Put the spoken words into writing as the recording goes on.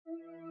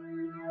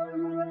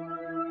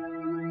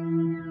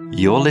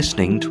You're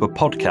listening to a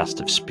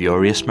podcast of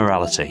spurious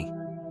morality.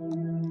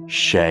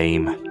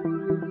 Shame.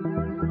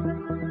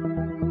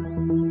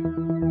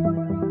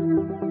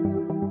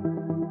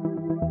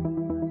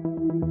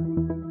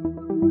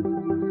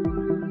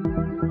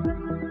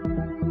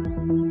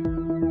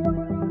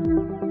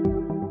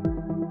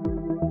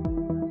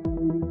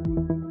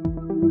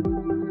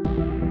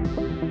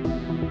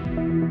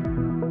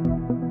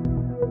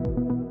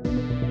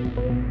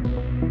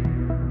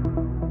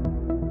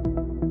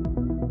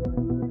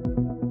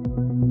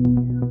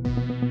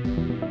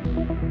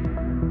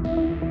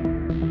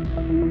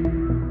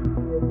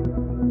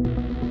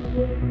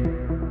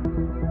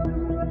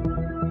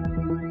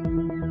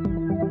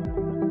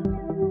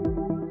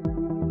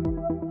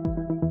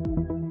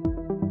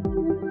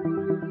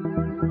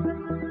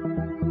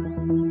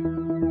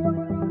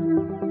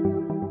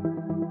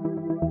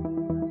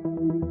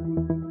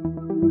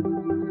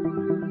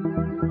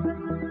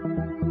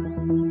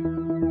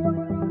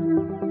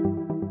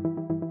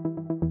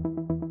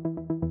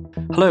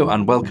 Hello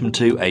and welcome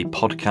to a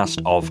podcast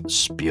of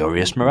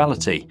spurious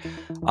morality.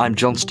 I'm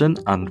Johnstone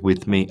and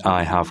with me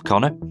I have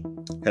Connor.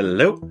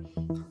 Hello.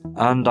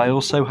 And I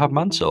also have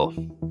Mansoor.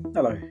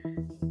 Hello.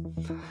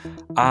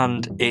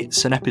 And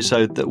it's an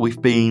episode that we've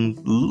been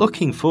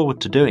looking forward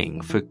to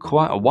doing for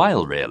quite a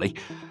while, really.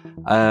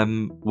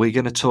 We're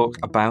going to talk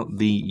about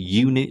the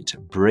Unit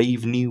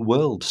Brave New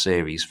World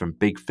series from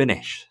Big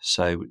Finish.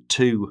 So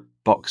 2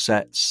 box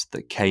sets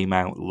that came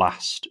out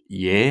last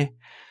year.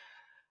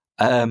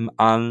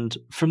 And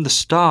from the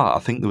start, I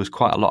think there was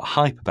quite a lot of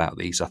hype about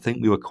these. I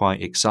think we were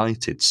quite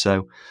excited.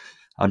 So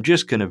I'm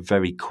just going to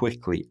very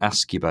quickly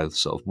ask you both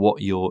sort of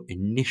what your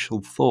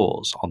initial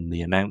thoughts on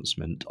the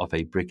announcement of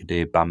a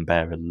Brigadier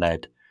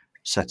Bambera-led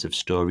set of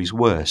stories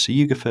were. So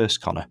you go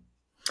first, Connor.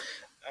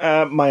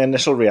 My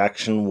initial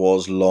reaction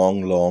was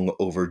long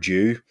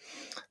overdue.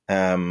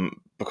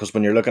 Because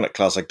when you're looking at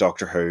classic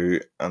Doctor Who,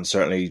 and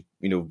certainly,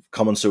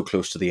 coming so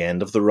close to the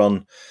end of the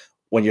run,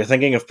 when you're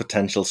thinking of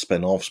potential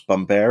spin-offs,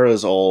 Bambera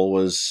is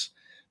always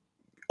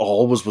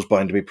was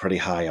bound to be pretty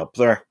high up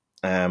there.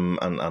 And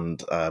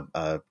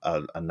a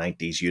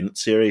 90s unit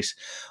series.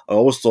 I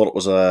always thought it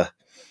was a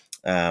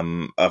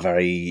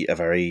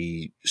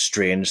very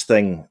strange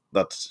thing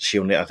that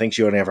I think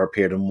she only ever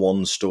appeared in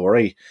one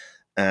story,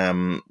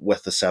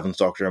 with the Seventh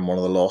Doctor in one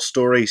of the Lost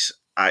stories.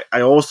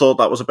 I always thought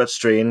that was a bit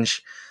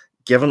strange,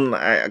 given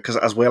because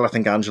as well I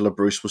think Angela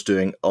Bruce was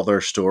doing other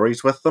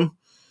stories with them.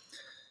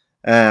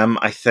 I'm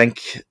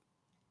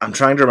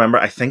trying to remember.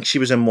 I think she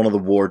was in one of the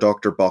War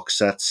Doctor box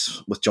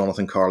sets with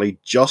Jonathan Carley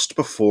just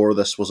before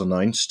this was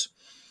announced.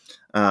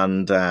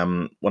 And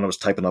when I was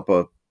typing up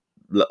a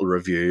little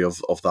review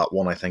of that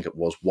one, I think it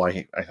was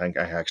why I think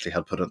I actually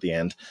had put at the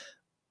end,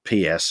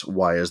 P.S.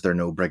 Why is there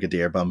no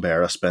Brigadier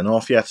Bambera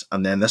spin-off yet?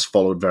 And then this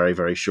followed very,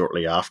 very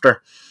shortly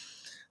after.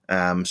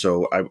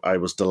 So I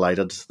was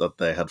delighted that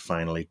they had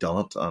finally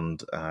done it,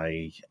 and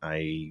I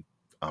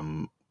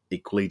am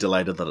equally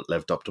delighted that it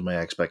lived up to my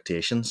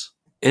expectations.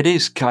 It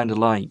is kind of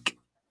like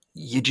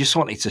you just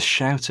wanted to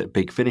shout at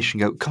Big Finish and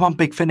go, "Come on,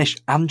 Big Finish!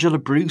 Angela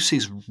Bruce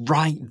is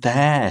right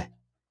there.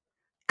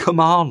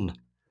 Come on!"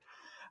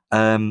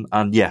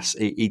 And yes,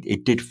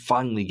 it did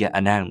finally get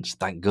announced.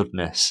 Thank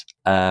goodness.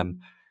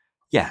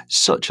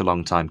 Such a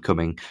long time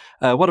coming.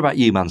 What about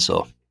you,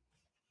 Mansoor?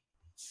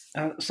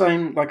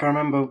 Same. Like I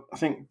remember, I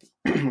think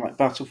like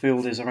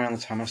Battlefield is around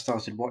the time I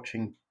started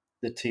watching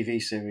the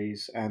TV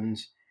series, and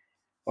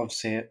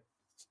obviously it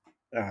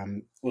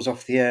was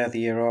off the air the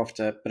year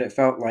after. But it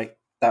felt like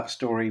that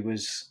story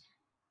was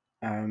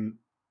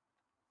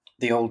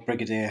the old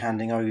Brigadier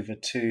handing over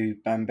to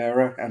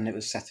Bambera, and it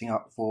was setting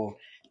up for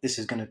this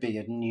is going to be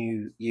a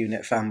new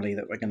unit family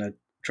that we're going to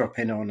drop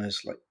in on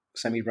as like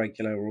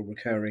semi-regular or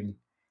recurring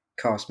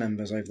cast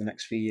members over the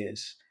next few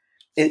years,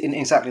 in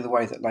exactly the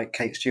way that like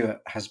Kate Stewart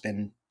has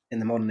been in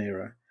the modern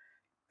era.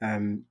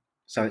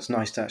 So it's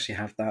nice to actually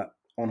have that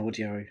on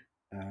audio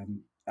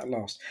at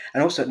last,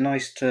 and also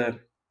nice to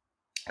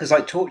because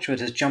like Torchwood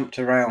has jumped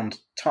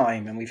around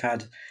time, and we've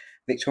had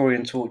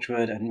Victorian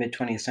Torchwood and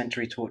mid-20th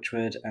century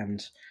Torchwood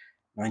and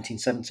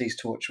 1970s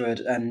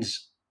Torchwood, and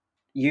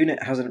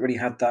Unit hasn't really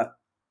had that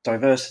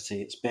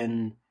diversity. It's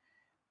been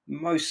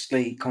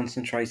mostly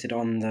concentrated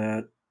on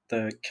the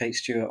Kate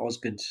Stewart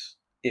Osgood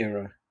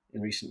era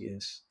in recent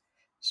years.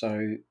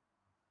 So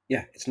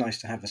yeah, it's nice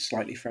to have a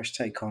slightly fresh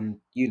take on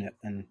Unit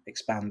and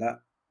expand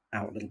that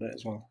out a little bit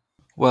as well.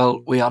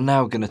 Well, we are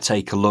now going to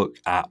take a look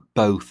at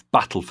both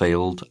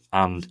Battlefield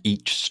and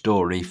each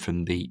story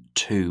from the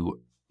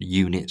 2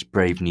 Unit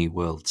Brave New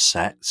World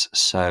sets.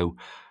 So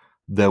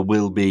there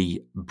will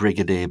be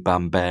Brigadier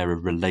Bambera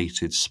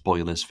related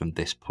spoilers from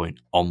this point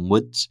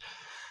onwards.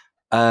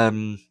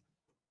 So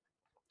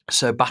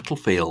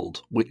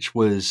Battlefield, which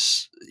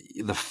was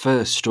the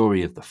first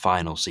story of the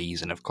final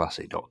season of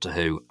Classic Doctor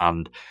Who,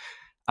 and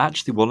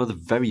actually one of the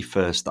very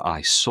first that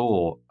I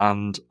saw,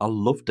 and I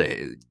loved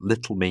it.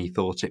 Little me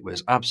thought it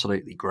was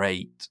absolutely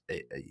great.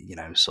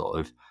 Sort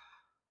of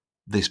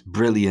this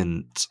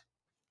brilliant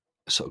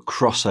sort of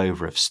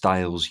crossover of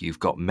styles. You've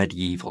got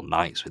medieval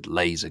knights with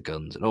laser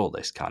guns and all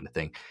this kind of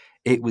thing.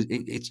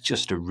 It's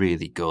just a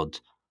really good,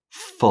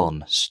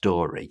 fun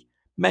story.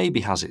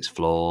 Maybe has its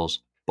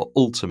flaws, but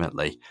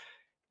ultimately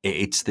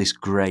it's this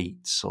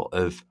great sort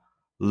of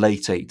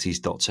late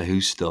 80s Doctor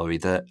Who story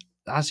that,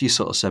 as you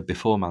sort of said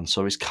before,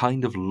 Mansoor, is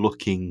kind of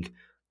looking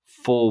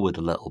forward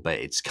a little bit.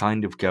 It's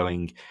kind of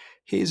going,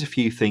 here's a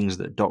few things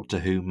that Doctor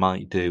Who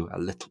might do a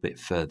little bit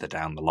further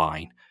down the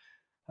line.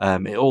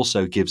 It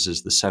also gives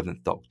us the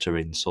Seventh Doctor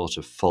in sort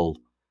of full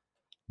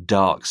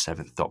dark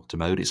Seventh Doctor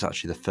mode. It's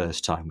actually the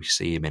first time we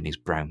see him in his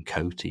brown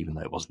coat, even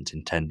though it wasn't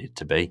intended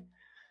to be.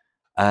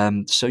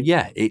 So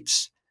yeah,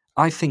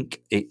 I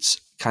think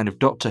it's kind of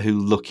Doctor Who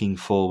looking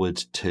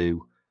forward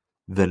to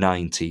the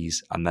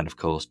 90s, and then of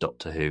course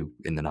Doctor Who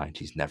in the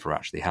 90s never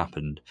actually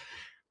happened.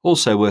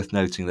 Also worth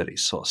noting that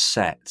it's sort of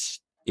set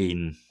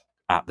in,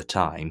 at the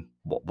time,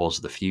 what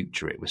was the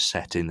future. It was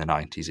set in the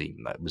 90s,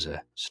 even though it was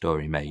a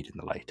story made in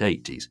the late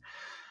 80s.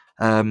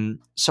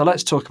 So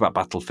let's talk about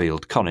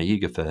Battlefield. Connor, you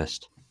go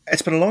first.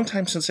 It's been a long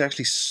time since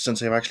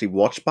I've actually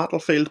watched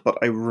Battlefield, but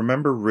I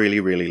remember really,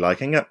 really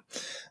liking it.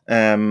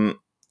 I'm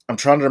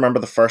trying to remember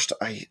the first.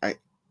 I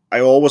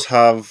always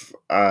have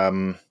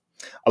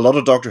a lot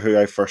of Doctor Who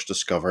I first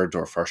discovered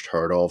or first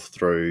heard of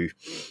through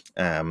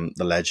The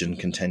Legend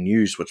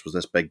Continues, which was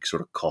this big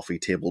sort of coffee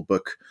table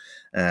book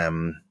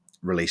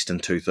released in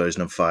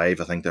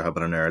 2005. I think there had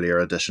been an earlier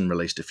edition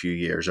released a few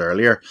years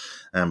earlier,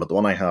 but the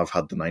one I have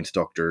had the Ninth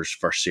Doctor's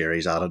first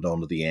series added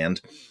on to the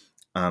end.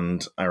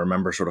 And I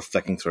remember sort of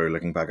flicking through,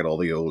 looking back at all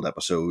the old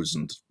episodes,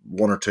 and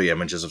one or two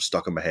images have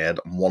stuck in my head.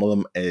 And one of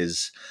them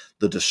is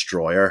the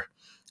Destroyer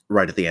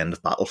right at the end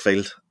of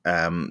Battlefield.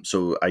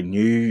 So I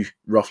knew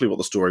roughly what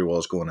the story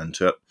was going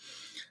into it.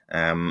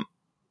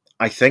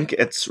 I think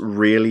it's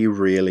really,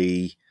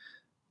 really.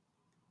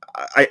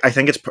 I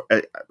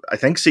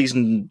think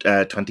season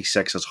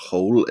 26 as a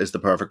whole is the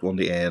perfect one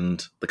to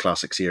end the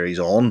classic series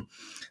on.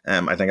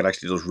 I think it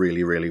actually does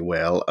really, really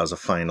well as a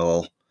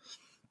final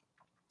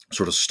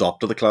sort of stop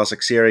to the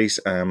classic series,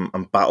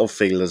 and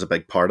Battlefield is a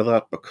big part of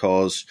that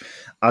because,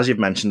 as you've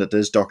mentioned, it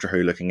is Doctor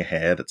Who looking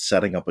ahead. It's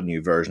setting up a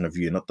new version of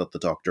Unit that the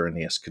Doctor and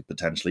Ace could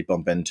potentially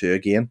bump into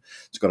again.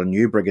 It's got a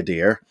new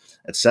Brigadier.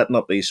 It's setting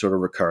up these sort of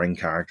recurring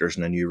characters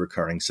in a new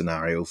recurring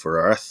scenario for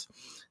Earth,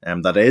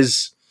 that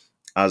is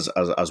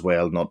as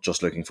well not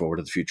just looking forward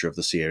to the future of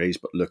the series,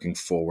 but looking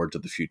forward to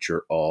the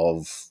future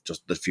of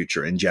just the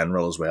future in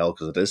general as well,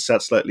 because it is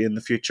set slightly in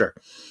the future.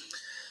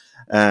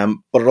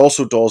 But it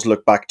also does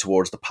look back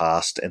towards the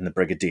past in the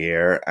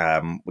Brigadier.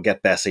 We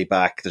get Bessie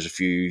back. There's a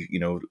few,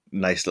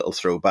 nice little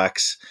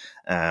throwbacks.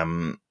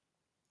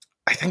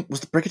 I think,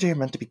 was the Brigadier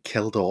meant to be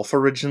killed off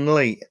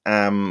originally?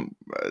 Yeah, And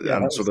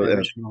that was sort the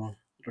of,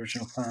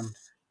 original plan.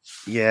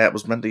 yeah, it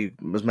was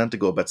meant to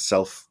go a bit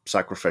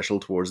self-sacrificial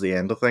towards the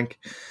end, I think.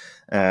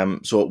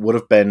 So it would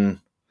have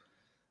been,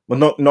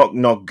 well,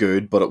 not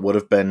good, but it would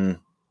have been.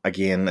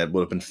 Again, it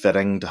would have been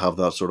fitting to have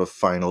that sort of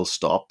final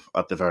stop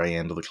at the very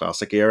end of the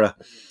classic era.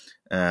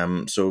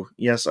 So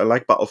yes, I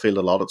like Battlefield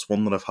a lot. It's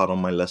one that I've had on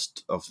my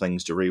list of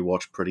things to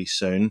rewatch pretty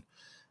soon,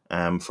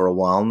 for a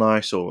while now.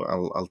 So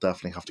I'll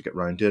definitely have to get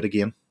round to it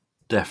again.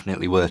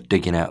 Definitely worth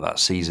digging out that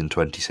season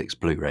 26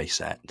 Blu-ray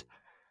set.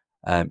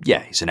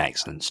 Yeah, it's an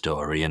excellent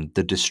story, and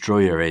the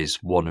Destroyer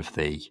is one of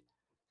the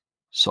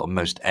sort of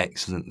most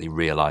excellently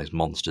realised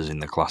monsters in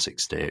the classic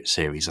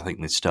series. I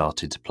think they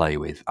started to play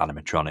with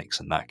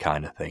animatronics and that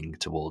kind of thing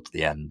towards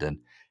the end, and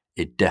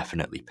it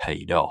definitely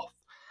paid off.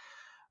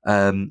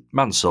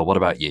 Mansoor, what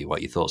about you? What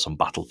are your thoughts on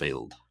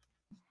Battlefield?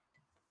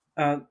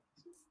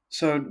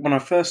 So when I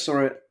first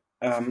saw it,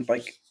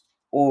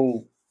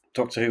 all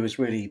Doctor Who was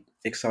really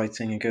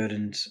exciting and good,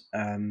 and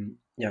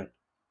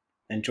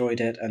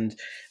enjoyed it. And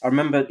I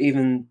remember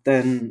even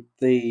then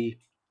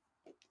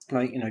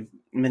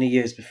many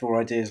years before,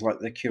 ideas like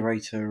the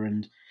Curator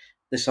and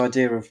this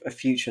idea of a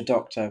future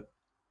Doctor,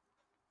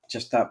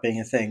 just that being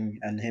a thing,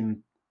 and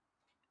him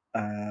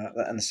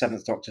and the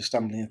Seventh Doctor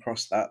stumbling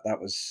across that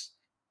was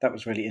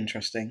really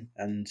interesting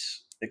and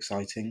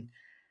exciting.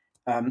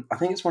 I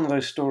think it's one of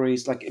those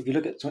stories. Like if you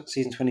look at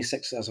season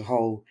 26 as a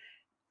whole,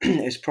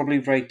 it's probably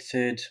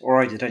rated,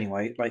 or I did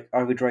anyway. Like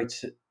I would rate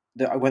it.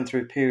 I went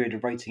through a period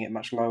of rating it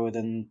much lower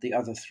than the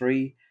other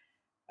three.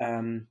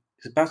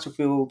 Because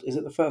Battlefield, is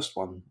it the first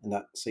one in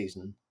that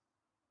season?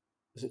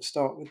 Does it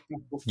start with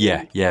Battlefield?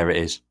 Yeah, it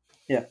is.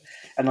 Yeah,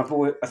 and I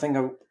think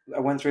I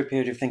went through a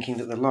period of thinking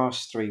that the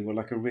last three were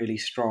like a really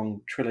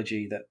strong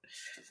trilogy that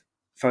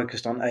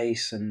focused on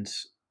Ace and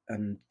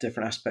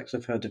different aspects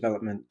of her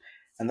development,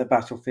 and that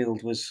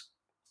Battlefield was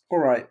all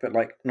right, but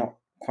like not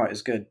quite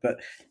as good.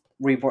 But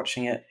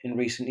rewatching it in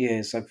recent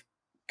years, I've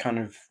kind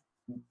of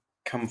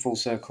come full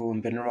circle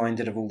and been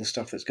reminded of all the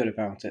stuff that's good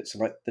about it. So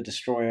like the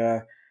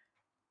Destroyer,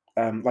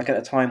 like at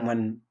a time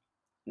when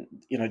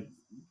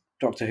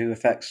Doctor Who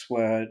effects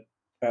were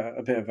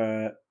a bit of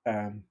a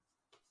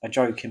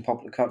joke in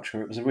popular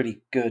culture. It was a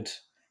really good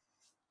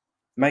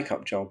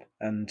makeup job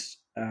and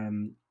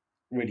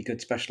really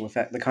good special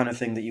effect, the kind of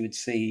thing that you would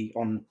see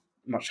on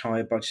much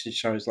higher budgeted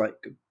shows like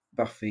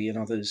Buffy and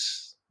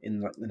others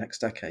in like the next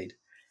decade.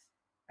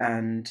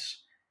 And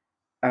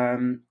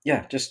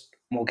just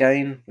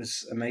Morgaine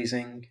was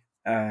amazing.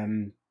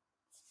 And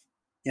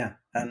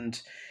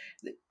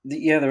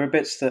there are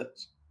bits that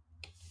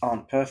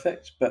aren't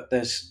perfect, but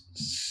there's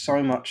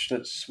so much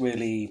that's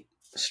really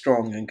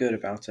strong and good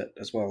about it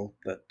as well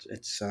that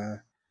it's.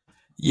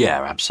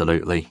 Yeah,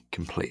 absolutely.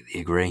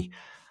 Completely agree.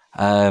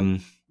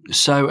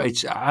 So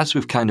it's, as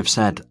we've kind of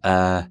said,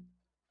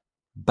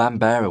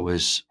 Bambera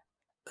was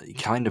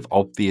kind of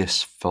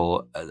obvious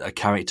for a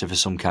character for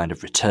some kind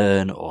of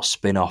return or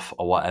spin-off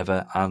or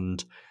whatever,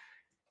 and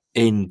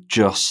in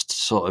just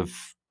sort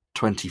of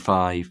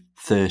 25,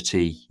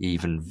 30,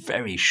 even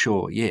very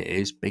short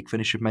years, Big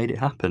Finish have made it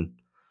happen.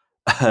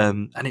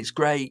 And it's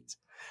great.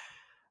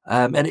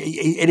 And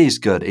it is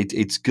good.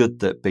 It's good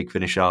that Big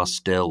Finish are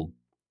still,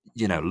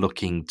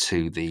 looking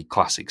to the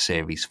classic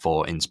series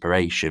for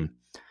inspiration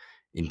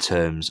in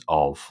terms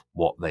of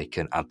what they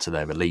can add to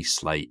their release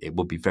slate. It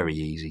would be very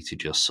easy to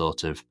just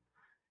sort of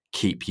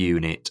keep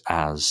Unit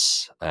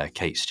as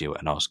Kate Stewart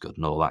and Osgood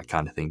and all that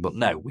kind of thing. But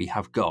no, we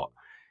have got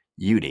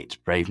Unit,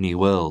 Brave New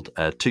World,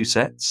 2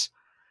 sets,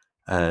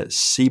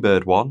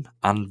 Seabird 1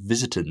 and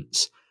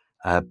Visitants,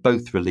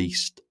 both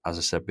released, as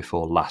I said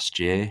before, last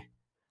year.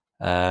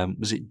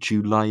 Was it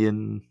July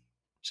and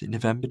was it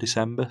November,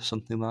 December,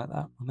 something like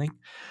that, I think.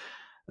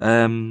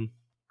 And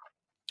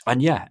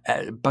yeah,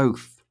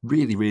 both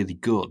really, really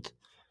good,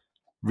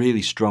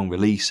 really strong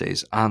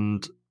releases.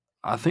 And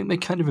I think they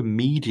kind of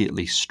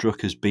immediately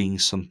struck as being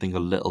something a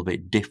little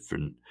bit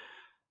different.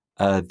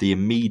 They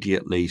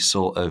immediately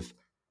sort of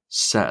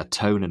set a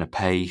tone and a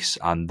pace,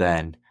 and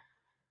then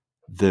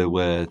there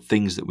were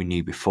things that we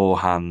knew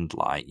beforehand,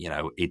 like,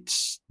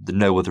 it's the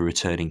no other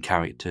returning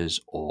characters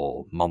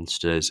or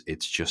monsters.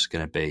 It's just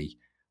going to be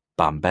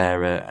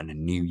Bambera and a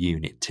new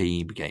unit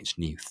team against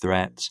new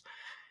threats.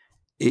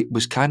 It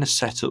was kind of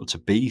set up to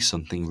be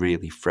something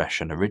really fresh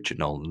and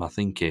original, and I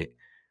think it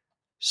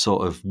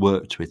sort of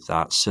worked with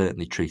that,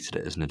 certainly treated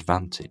it as an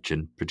advantage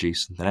and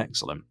produced something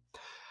excellent.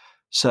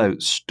 So,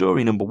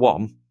 story number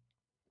 1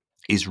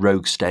 is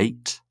Rogue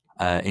State,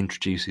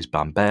 introduces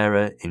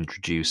Bambera,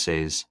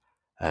 introduces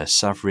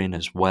Saverin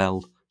as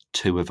well,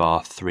 2 of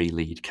our 3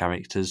 lead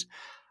characters.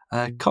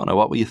 Connor,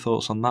 what were your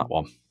thoughts on that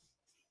one?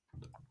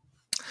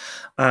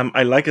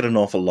 I like it an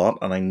awful lot,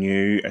 and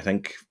I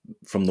think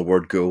from the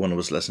word go when I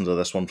was listening to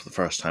this one for the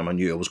first time, I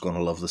knew I was going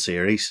to love the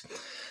series.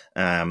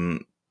 So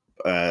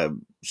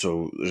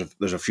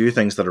there's a few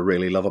things that I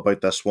really love about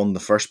this one. The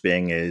first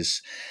being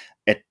is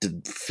it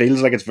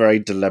feels like it's very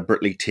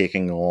deliberately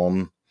taking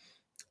on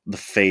the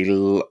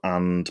feel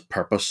and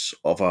purpose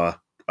of a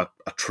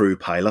true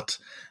pilot,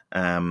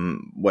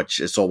 which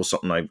is always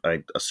something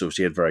I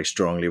associate very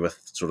strongly with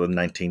sort of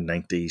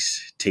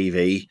 1990s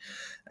TV,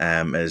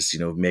 is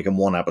making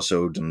one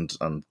episode and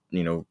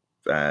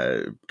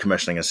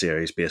commissioning a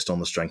series based on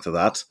the strength of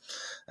that,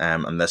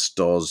 and this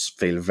does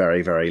feel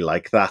very, very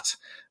like that,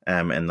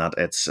 in that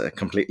it's a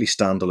completely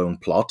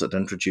standalone plot. It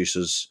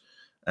introduces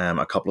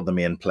a couple of the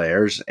main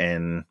players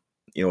in,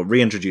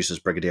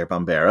 reintroduces Brigadier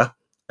Bambera.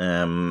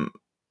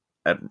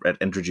 It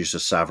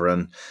introduces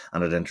Saverin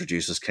and it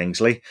introduces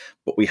Kingsley,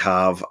 but we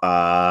have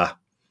a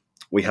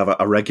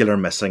regular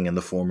missing in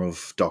the form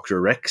of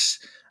Dr. Rix.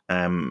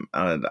 And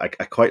I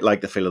quite like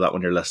the feel of that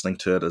when you're listening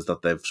to it, is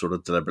that they've sort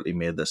of deliberately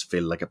made this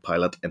feel like a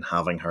pilot in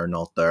having her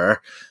not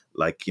there.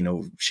 Like,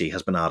 she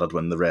has been added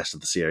when the rest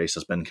of the series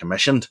has been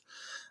commissioned.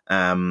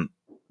 So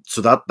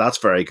that's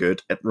very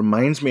good. It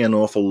reminds me an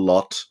awful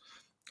lot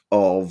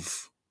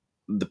of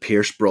the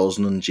Pierce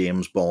Brosnan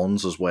James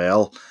Bonds as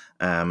well,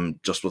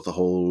 just with the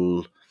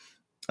whole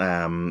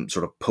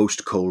sort of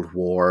post-Cold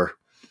War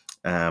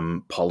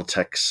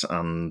politics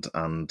and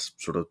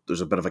sort of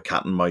there's a bit of a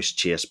cat and mouse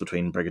chase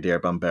between Brigadier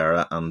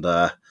Bambera and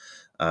a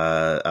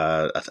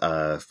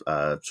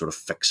sort of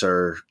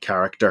fixer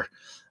character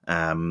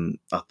at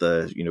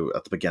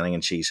the beginning,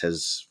 and he's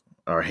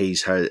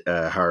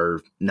her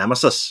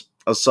nemesis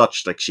as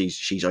such. Like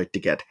she's out to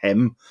get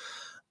him.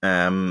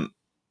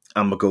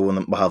 And we'll go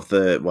and we'll have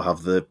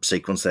the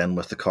sequence then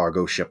with the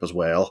cargo ship as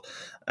well,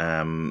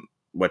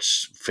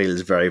 which feels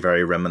very,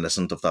 very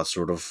reminiscent of that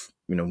sort of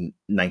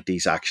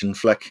 90s action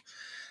flick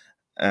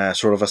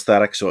sort of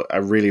aesthetic. So I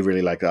really,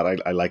 really like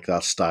that. I like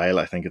that style.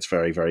 I think it's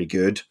very, very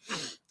good.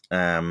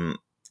 And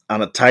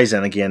it ties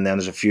in again. Then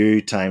there's a few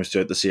times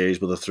throughout the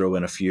series where they throw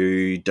in a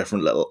few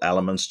different little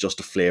elements just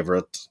to flavour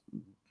it.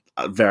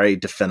 Very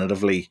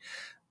definitively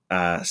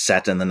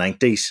set in the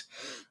 90s.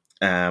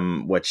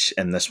 Which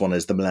in this one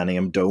is the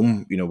Millennium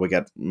Dome. We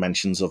get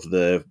mentions of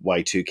the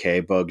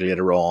Y2K bug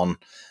later on.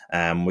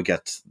 We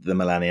get the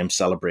Millennium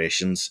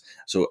celebrations.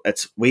 So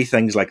it's wee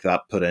things like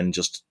that put in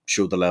just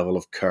show the level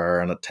of care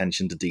and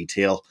attention to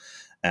detail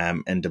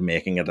into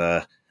making it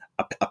a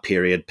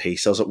period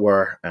piece, as it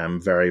were.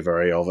 Very,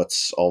 very of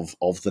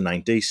the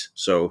 90s.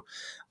 So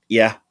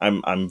yeah,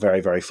 I'm very,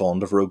 very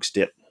fond of Rogue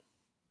State.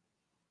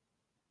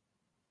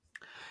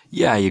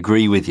 Yeah, I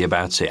agree with you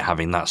about it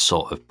having that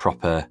sort of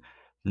proper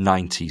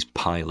 90s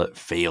pilot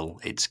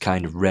feel. It's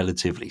kind of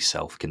relatively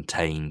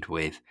self-contained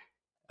with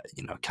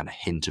kind of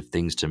hint of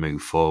things to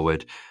move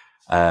forward.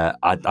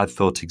 I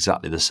thought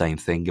exactly the same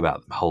thing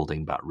about them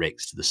holding back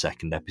Rix to the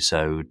second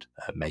episode,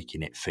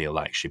 making it feel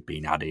like she'd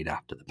been added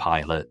after the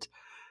pilot,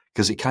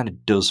 because it kind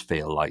of does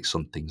feel like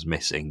something's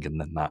missing, and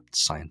then that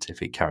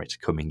scientific character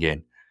coming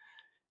in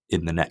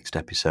the next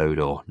episode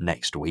or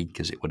next week,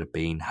 as it would have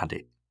been had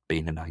it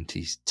been a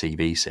 90s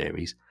TV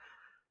series.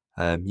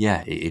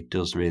 It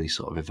does really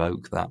sort of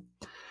evoke that.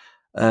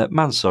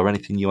 Mansoor,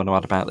 anything you want to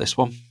add about this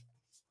one?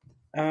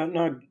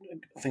 No,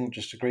 I think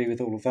just agree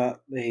with all of that.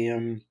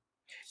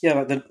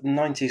 Like the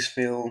 90s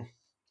feel,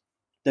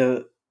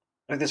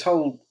 this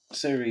whole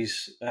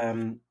series,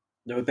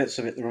 there were bits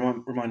of it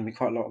that reminded me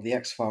quite a lot of the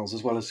X-Files,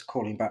 as well as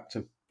calling back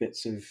to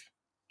bits of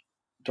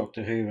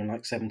Doctor Who and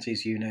like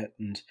 70s Unit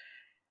and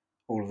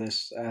all of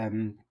this.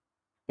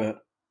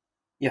 But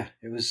yeah,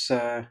 it was,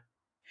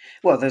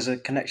 there's a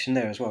connection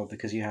there as well,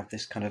 because you have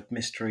this kind of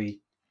mystery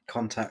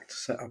contact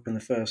set up in the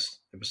first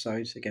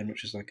episode, again,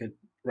 which is like a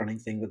running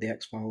thing with the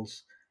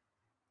X-Files.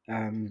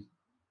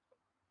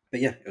 But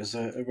yeah, it was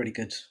a really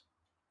good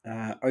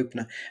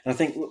opener. And I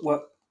think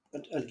what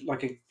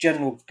like a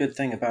general good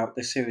thing about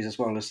this series as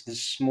well is the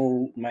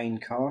small main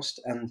cast,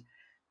 and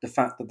the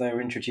fact that they're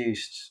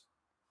introduced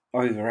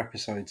over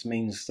episodes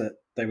means that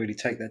they really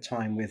take their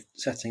time with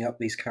setting up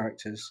these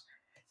characters,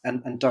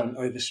 and don't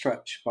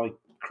overstretch by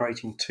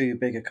creating too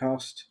big a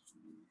cast.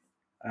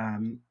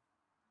 I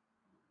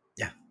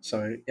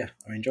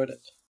enjoyed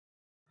it.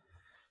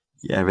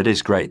 Yeah, it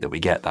is great that we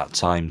get that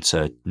time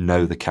to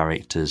know the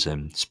characters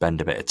and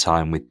spend a bit of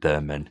time with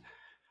them and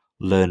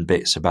learn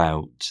bits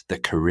about their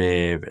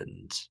career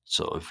and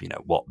sort of,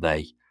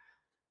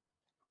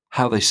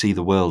 how they see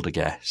the world, I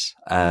guess.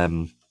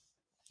 And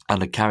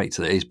a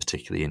character that is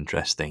particularly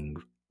interesting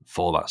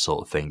for that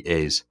sort of thing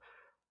is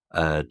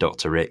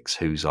Dr. Rix,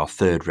 who's our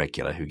third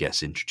regular who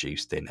gets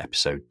introduced in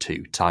episode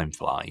 2, Time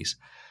Flies.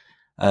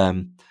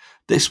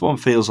 This one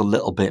feels a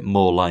little bit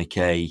more like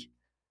a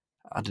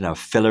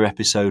filler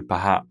episode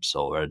perhaps,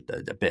 or a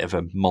bit of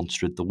a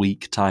Monster of the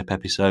Week type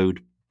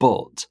episode,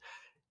 but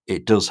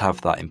it does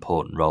have that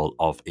important role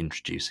of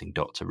introducing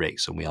Dr.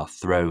 Rix, and we are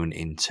thrown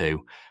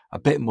into a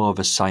bit more of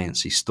a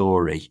sciencey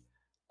story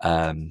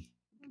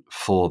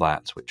for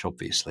that, which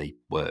obviously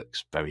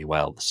works very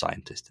well, the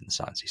scientist in the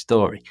sciencey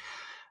story.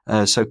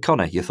 So,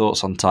 Connor, your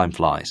thoughts on Time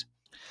Flies?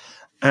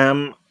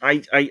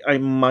 I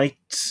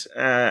might.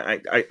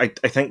 I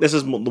think this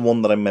is the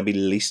one that I'm maybe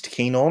least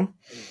keen on.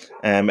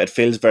 It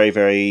feels very,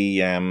 very.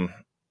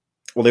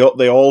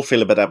 They all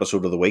feel a bit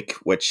episode of the week,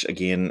 which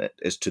again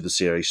is to the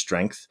series'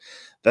 strength.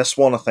 This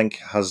one, I think,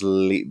 has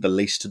the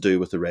least to do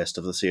with the rest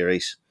of the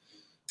series.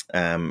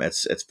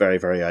 It's very,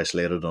 very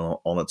isolated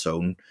on its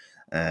own.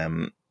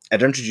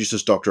 It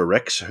introduces Dr.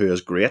 Rix, who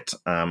is great,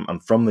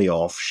 and from the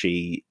off,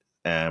 she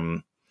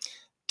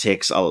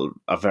takes a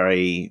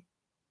very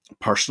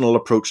personal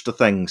approach to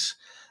things,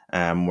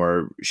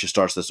 where she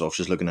starts this off,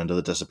 she's looking into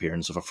the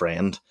disappearance of a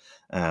friend,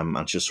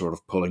 and she's sort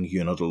of pulling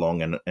Unit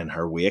along in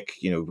her wake,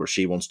 where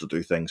she wants to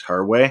do things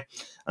her way,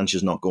 and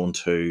she's not going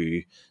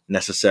to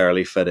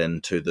necessarily fit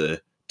into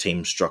the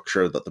team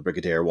structure that the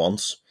Brigadier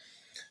wants.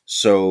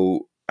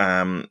 So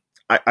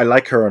I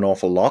like her an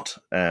awful lot.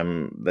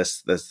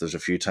 There's a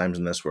few times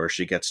in this where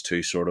she gets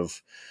to sort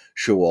of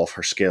show off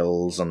her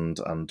skills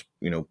and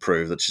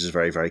prove that she's a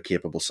very, very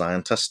capable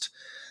scientist.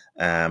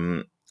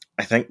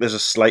 I think there's a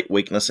slight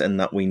weakness in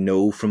that we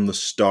know from the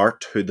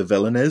start who the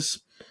villain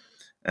is,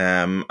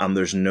 and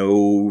there's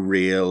no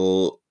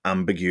real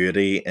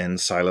ambiguity in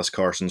Silas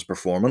Carson's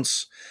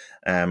performance.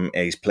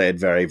 He's played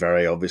very,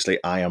 very obviously,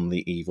 I am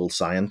the evil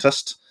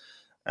scientist.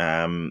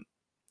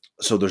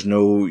 So there's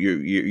no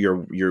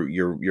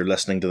you're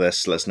listening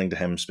to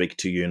him speak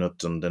to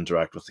Unit and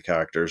interact with the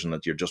characters, and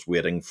that you're just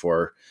waiting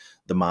for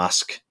the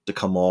mask to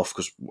come off,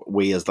 because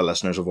we as the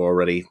listeners have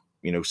already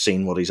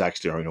seen what he's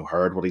actually, or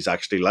heard what he's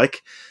actually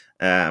like,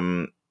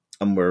 and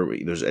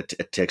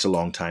it takes a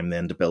long time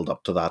then to build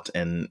up to that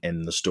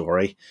in the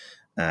story,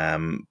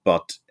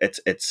 but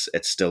it's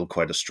still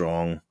quite a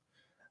strong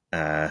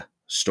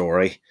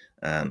story,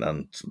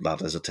 and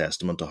that is a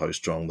testament to how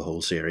strong the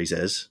whole series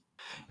is.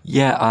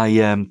 Yeah,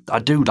 I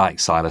do like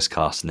Silas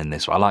Carson in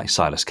this. I like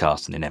Silas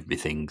Carson in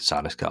everything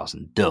Silas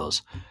Carson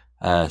does.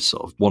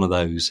 Sort of one of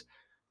those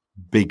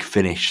Big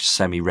Finish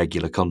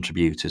semi-regular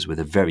contributors with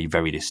a very,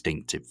 very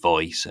distinctive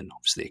voice, and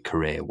obviously a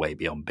career way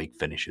beyond Big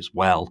Finish as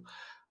well.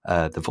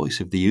 The voice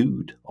of the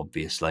Ood,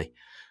 obviously.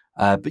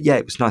 But yeah,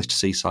 it was nice to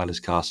see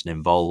Silas Carson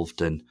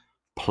involved and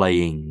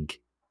playing,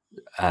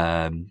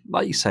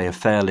 like you say, a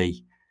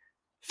fairly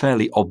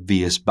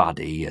obvious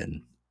baddie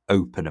and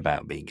open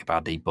about being a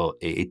baddie, but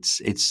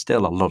it's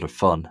still a lot of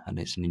fun, and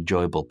it's an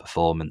enjoyable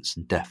performance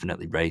and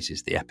definitely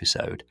raises the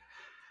episode.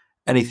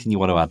 Anything you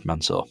want to add,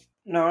 Mansoor?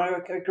 No, I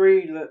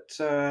agree that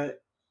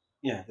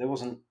there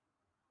wasn't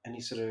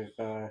any sort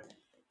of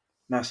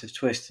massive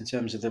twist in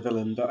terms of the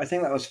villain, but I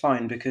think that was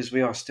fine because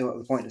we are still at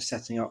the point of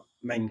setting up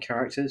main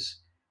characters,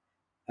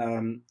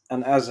 and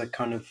as a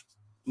kind of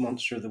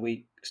Monster of the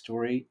Week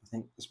story, I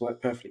think this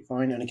worked perfectly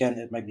fine. And again,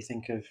 it made me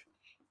think of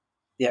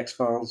the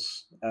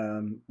X-Files,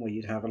 where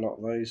you'd have a lot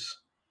of those.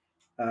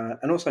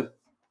 And also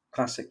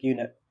classic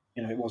unit.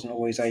 It wasn't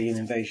always alien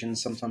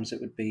invasions. Sometimes it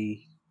would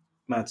be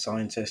mad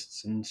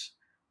scientists and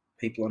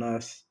people on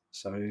Earth.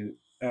 So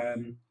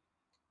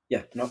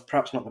yeah,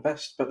 perhaps not the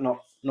best, but not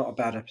a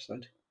bad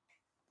episode.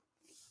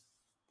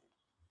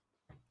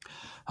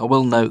 I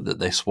will note that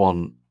this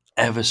one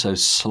ever so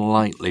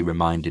slightly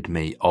reminded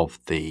me of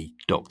the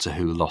Doctor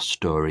Who Lost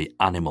story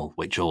Animal,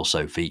 which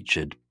also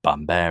featured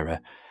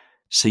Bambera.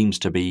 Seems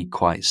to be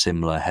quite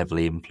similar,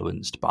 heavily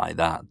influenced by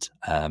that.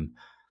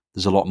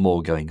 There's a lot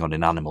more going on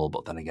in Animal,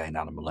 but then again,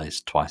 Animal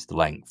is twice the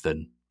length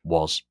and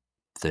was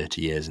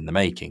 30 years in the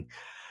making.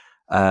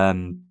 Or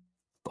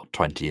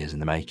 20 years in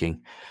the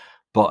making.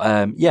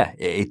 But yeah,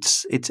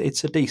 it's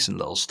a decent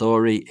little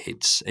story.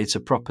 It's a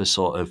proper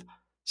sort of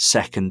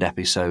second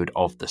episode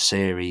of the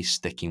series,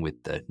 sticking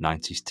with the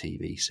 90s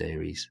TV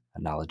series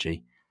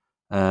analogy,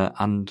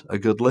 and a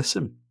good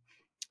listen.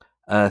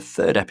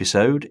 Third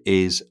episode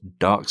is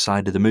Dark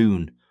Side of the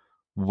Moon,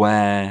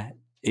 where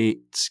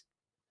it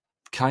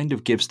kind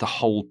of gives the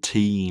whole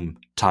team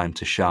time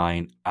to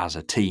shine as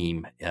a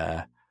team.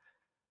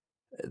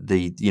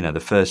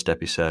 The first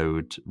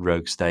episode,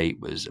 Rogue State,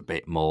 was a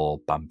bit more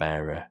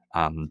Bambera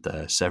and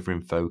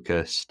Severin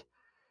focused,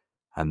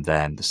 and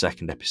then the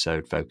second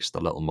episode focused a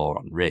little more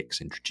on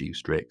Rix,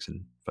 introduced Rix,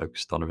 and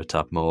focused on her a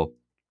tad more.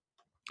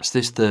 So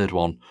this third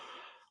one,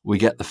 we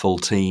get the full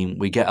team,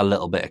 we get a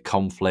little bit of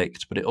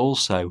conflict, but it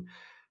also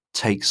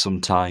takes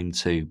some time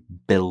to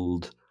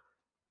build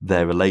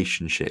their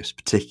relationships,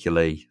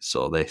 particularly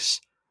sort of this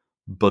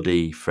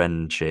buddy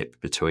friendship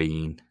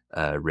between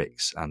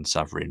Rix and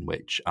Saverin,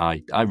 which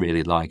I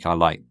really like. I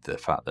like the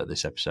fact that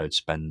this episode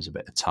spends a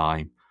bit of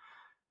time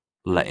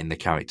letting the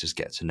characters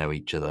get to know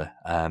each other.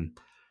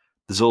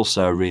 There's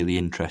also a really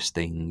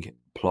interesting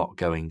plot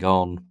going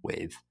on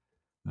with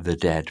the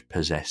dead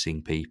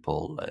possessing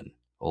people and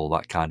all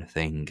that kind of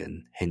thing,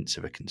 and hints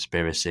of a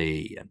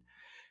conspiracy, and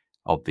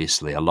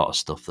obviously a lot of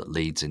stuff that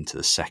leads into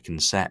the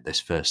second set. This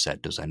first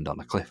set does end on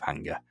a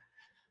cliffhanger.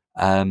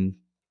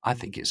 I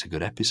think it's a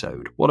good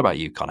episode. What about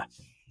you, Connor?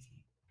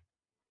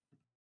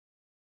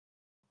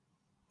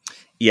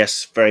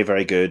 Yes, very,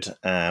 very good.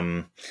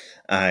 I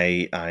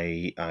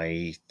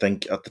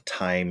think at the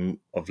time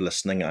of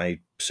listening,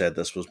 I said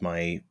this was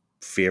my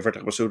favourite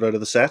episode out of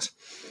the set.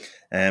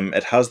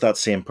 It has that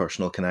same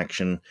personal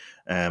connection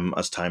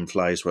as Time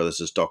Flies, where this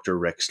is Dr.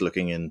 Rix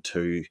looking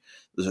into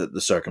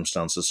the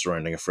circumstances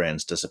surrounding a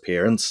friend's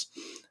disappearance.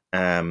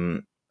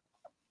 It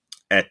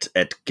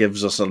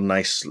gives us a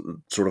nice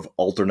sort of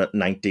alternate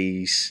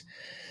 90s,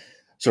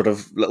 sort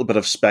of little bit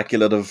of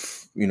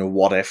speculative,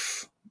 what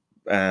if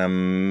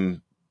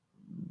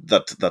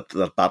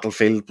that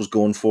Battlefield was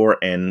going for,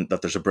 in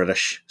that there's a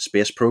British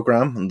space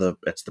program, and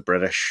it's the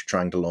British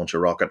trying to launch a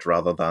rocket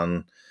rather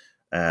than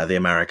the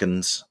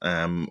Americans,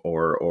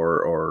 or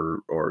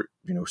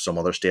some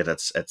other state.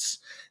 It's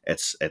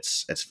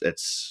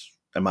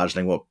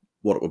imagining what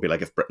it would be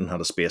like if Britain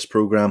had a space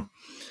program,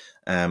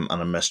 and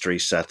a mystery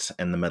set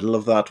in the middle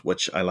of that,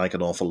 which I like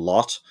an awful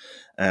lot.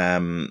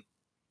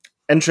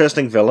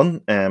 Interesting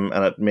villain, and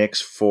it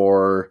makes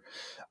for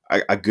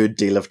a good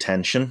deal of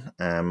tension,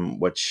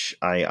 which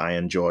I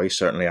enjoy,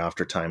 certainly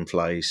after Time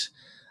Flies.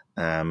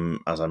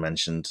 As I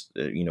mentioned,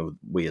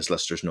 we as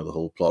listeners know the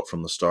whole plot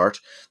from the start.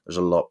 There's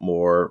a lot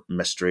more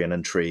mystery and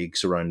intrigue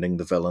surrounding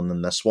the villain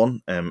in this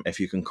one, if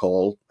you can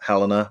call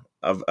Helena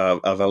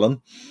a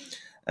villain.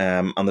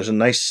 And there's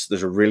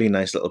a really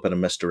nice little bit of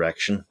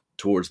misdirection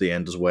towards the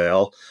end as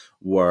well,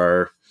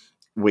 where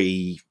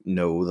we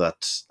know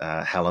that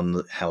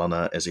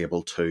Helena is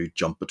able to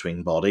jump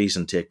between bodies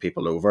and take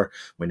people over.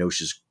 We know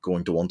she's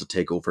going to want to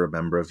take over a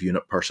member of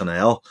unit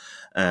personnel.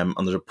 And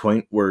there's a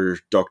point where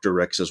Dr.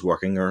 Rix is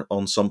working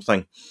on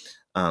something,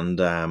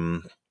 and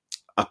a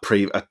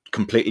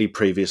completely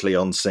previously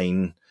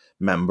unseen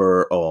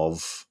member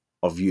of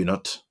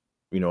unit,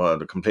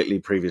 a completely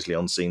previously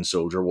unseen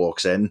soldier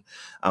walks in,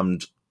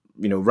 and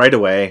right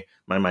away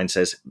my mind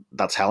says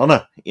that's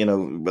Helena.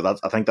 But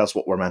I think that's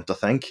what we're meant to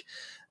think.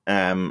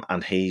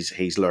 And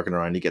he's lurking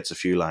around. He gets a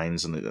few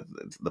lines, and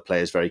the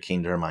play is very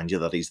keen to remind you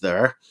that he's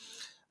there.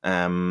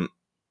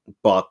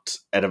 But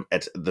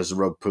there's a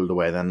rug pulled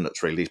away. Then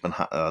it's really been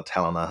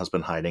Helena has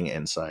been hiding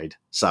inside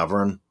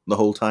Saverin the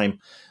whole time,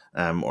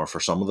 or for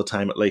some of the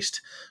time at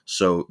least.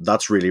 So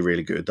that's really,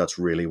 really good. That's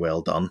really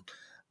well done.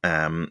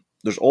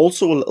 There's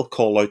also a little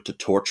call out to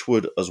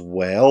Torchwood as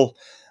well,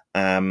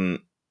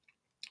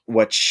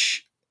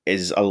 which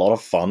is a lot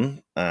of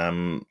fun.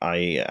 I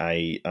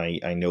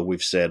know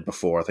we've said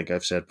before, I think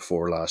I've said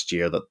before last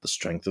year, that the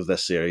strength of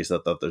this series,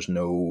 that there's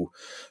no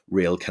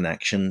real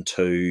connection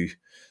to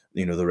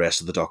the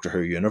rest of the Doctor Who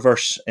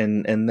universe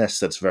in this.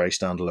 That's very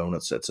standalone.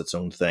 It's its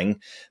own thing.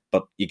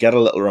 But you get a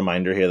little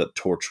reminder here that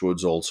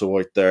Torchwood's also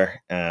out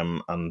there,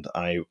 and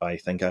I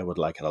think I would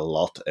like it a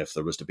lot if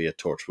there was to be a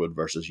Torchwood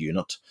versus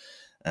Unit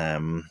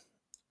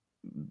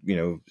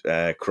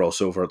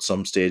crossover at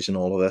some stage in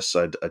all of this.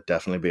 I'd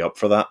definitely be up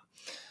for that.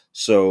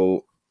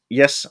 So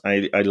yes,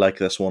 I like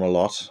this one a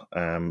lot.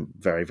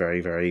 Very, very,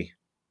 very,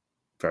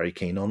 very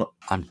keen on it.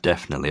 I'm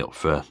definitely up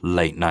for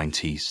late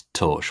 90s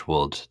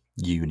Torchwood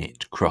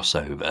unit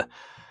crossover.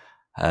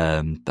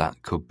 That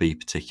could be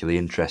particularly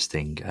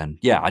interesting. And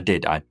yeah, I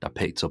did. I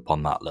picked up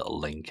on that little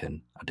link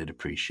and I did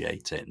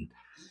appreciate it. And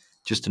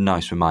just a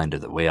nice reminder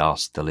that we are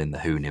still in the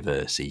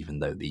Whoniverse, even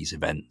though these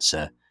events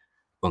are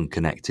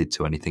unconnected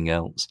to anything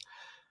else.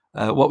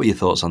 What were your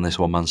thoughts on this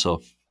one, Mansoor?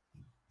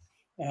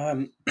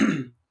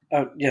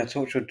 Yeah,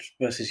 Torchwood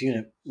versus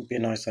Unit would be a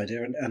nice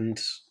idea, and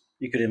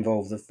you could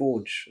involve the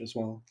Forge as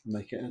well,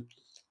 make it a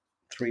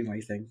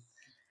three-way thing.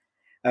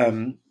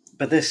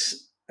 But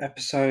this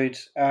episode,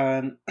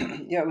 yeah,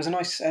 it was a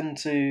nice end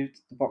to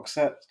the box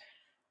set.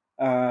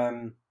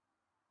 Again,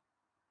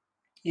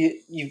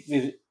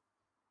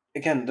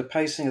 the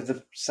pacing of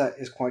the set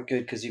is quite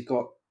good because you've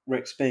got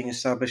Rix being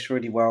established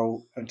really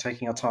well and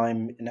taking our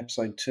time in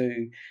episode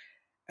 2,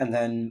 and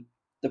then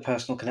the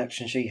personal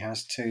connection she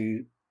has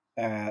to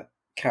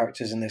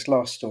characters in this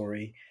last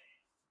story.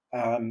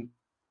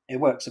 It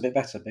works a bit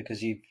better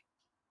because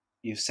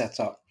you've set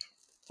up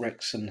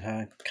Rix and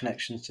her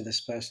connections to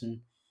this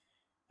person.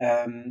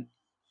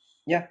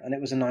 Yeah, and it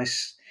was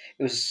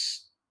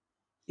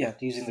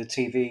using the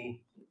TV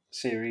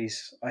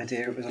series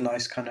idea. It was a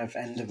nice kind of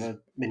end of a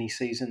mini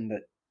season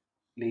that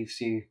leaves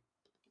you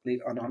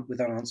with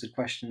unanswered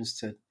questions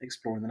to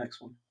explore in the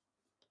next one.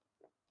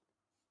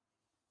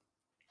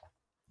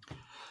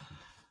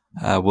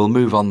 We'll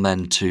move on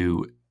then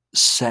to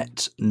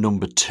set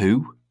number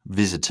 2,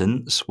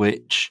 Visitants,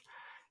 which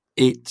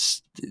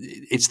it's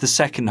the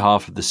second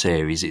half of the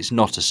series. It's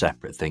not a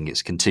separate thing.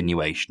 It's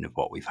continuation of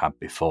what we've had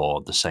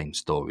before. The same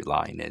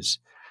storyline is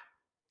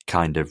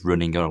kind of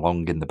running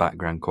along in the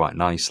background quite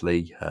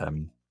nicely.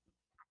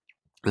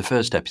 The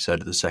first episode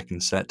of the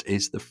second set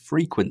is The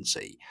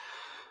Frequency,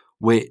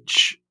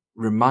 which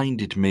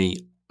reminded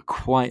me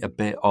quite a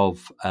bit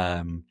of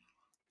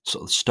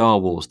sort of Star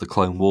Wars, the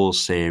Clone Wars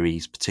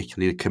series,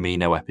 particularly the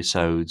Camino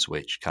episodes,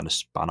 which kind of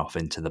span off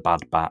into the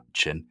Bad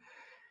Batch, and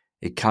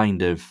it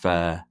kind of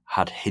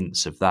had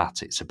hints of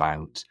that. It's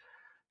about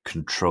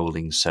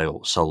controlling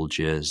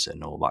soldiers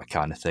and all that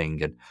kind of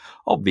thing. And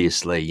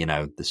obviously,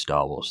 the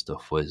Star Wars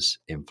stuff was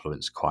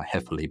influenced quite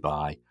heavily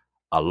by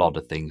a lot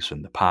of things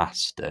from the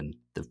past, and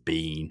there've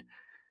been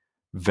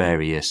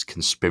various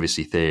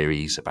conspiracy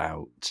theories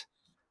about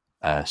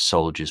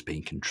soldiers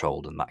being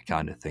controlled and that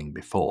kind of thing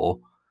before.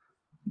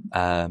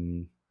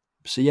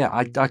 So yeah,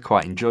 I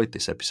quite enjoyed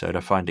this episode. I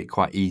find it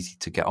quite easy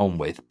to get on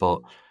with,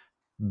 but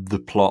the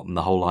plot and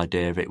the whole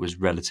idea of it was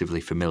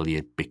relatively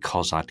familiar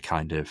because I'd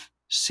kind of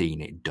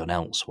seen it done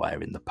elsewhere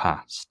in the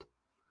past.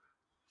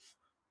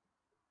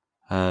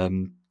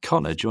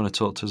 Connor, do you want to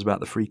talk to us about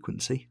The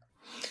Frequency?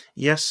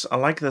 Yes, I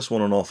like this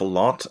one an awful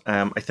lot.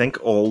 I think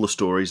all the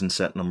stories in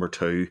set number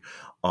 2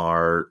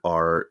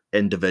 are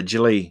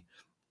individually,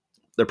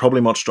 they're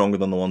probably much stronger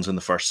than the ones in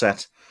the first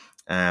set.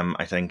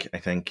 I think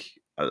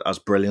as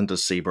brilliant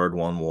as Seabird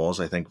 1 was,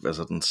 I think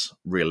Visitants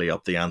really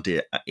upped the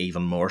ante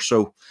even more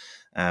so.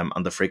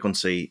 And The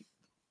Frequency,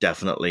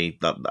 definitely,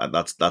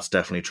 that's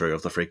definitely true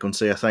of The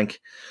Frequency, I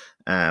think.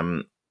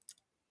 It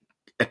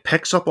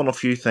picks up on a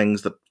few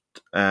things that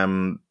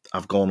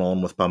have gone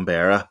on with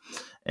Bambera.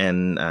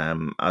 And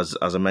as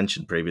I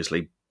mentioned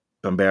previously,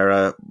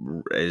 Bambera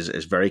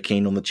is very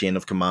keen on the chain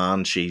of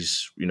command.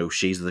 She's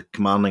the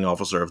commanding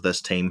officer of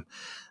this team,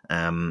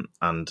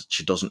 and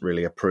she doesn't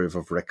really approve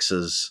of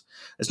Rix's.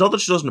 It's not that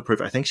she doesn't approve.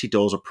 I think she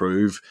does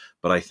approve,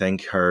 but I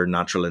think her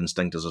natural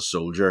instinct as a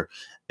soldier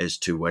is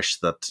to wish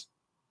that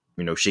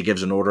she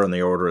gives an order and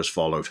the order is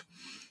followed,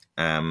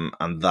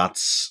 and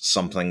that's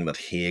something that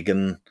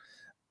Hagen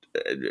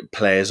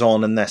plays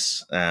on in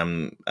this.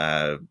 Who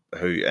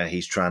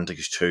he's trying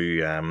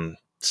to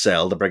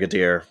sell the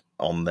Brigadier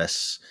on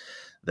this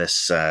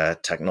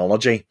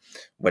technology,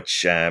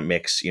 which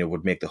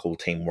would make the whole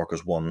team work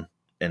as one,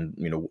 and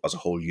as a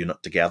whole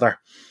unit together.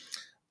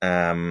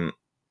 I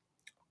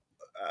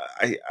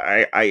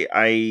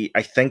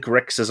think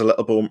Rix is a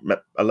little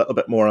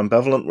bit more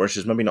ambivalent, where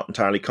she's maybe not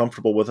entirely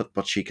comfortable with it,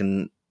 but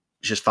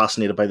she's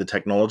fascinated by the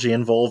technology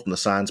involved and the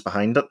science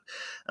behind it.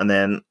 And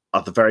then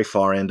at the very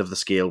far end of the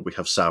scale, we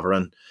have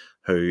Severin,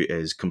 who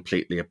is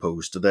completely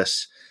opposed to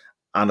this.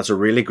 And it's a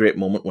really great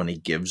moment when he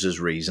gives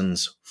his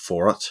reasons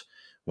for it.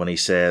 When he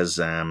says,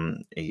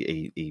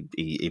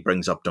 he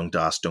brings up "Don't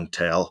ask, don't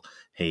tell."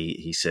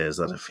 He says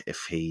that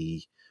if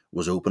he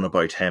was open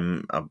about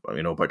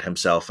about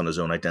himself and his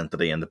own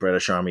identity in the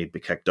British Army, he'd be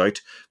kicked out.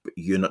 But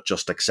you not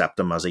just accept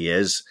him as he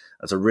is.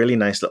 It's a really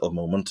nice little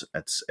moment.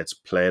 It's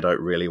played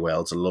out really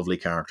well. It's a lovely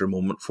character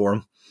moment for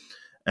him,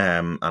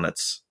 and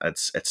it's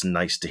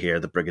nice to hear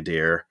the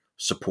Brigadier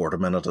support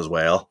him in it as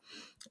well.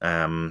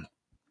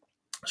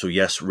 So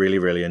yes, really,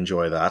 really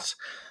enjoy that.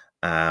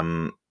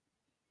 And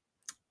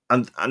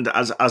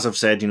as I've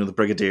said, the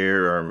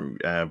Brigadier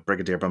or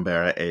Brigadier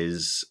Bambera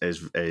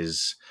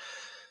is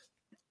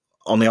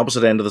on the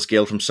opposite end of the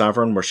scale from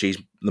Severin, where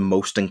she's the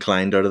most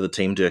inclined out of the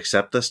team to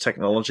accept this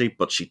technology,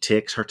 but she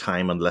takes her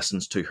time and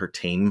listens to her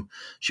team.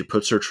 She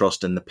puts her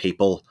trust in the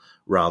people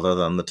rather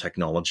than the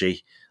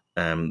technology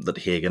that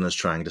Hagen is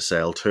trying to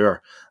sell to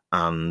her.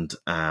 and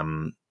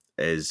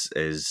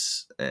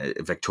is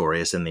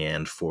victorious in the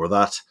end for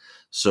that.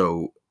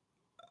 So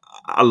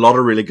a lot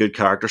of really good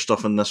character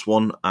stuff in this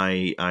one.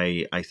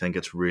 I think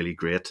it's really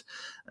great.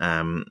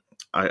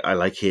 I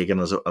like Hagen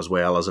as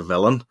well as a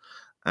villain,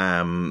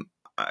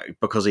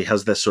 because he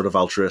has this sort of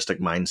altruistic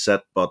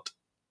mindset, but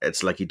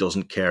it's like he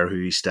doesn't care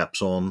who he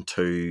steps on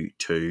to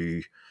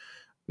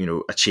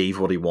achieve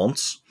what he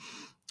wants,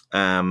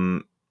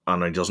 and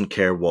he doesn't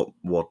care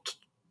what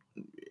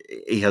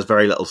he has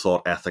very little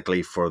thought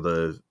ethically for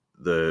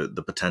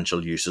the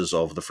potential uses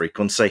of the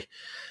frequency.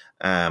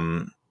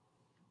 And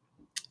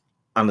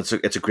it's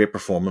a great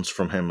performance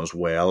from him as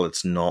well.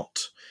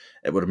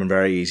 It would have been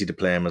very easy to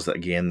play him as,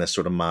 again, this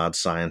sort of mad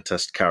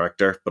scientist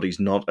character, but he's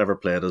not ever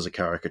played as a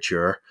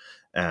caricature.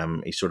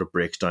 He sort of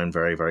breaks down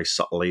very, very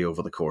subtly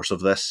over the course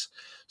of this.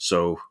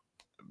 So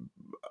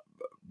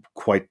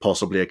quite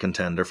possibly a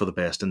contender for the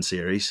best in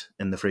series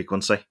in the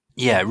frequency.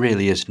 Yeah, it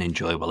really is an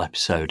enjoyable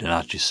episode, and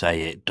I'd just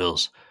say it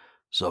does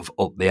sort of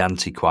up the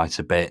ante quite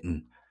a bit.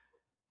 And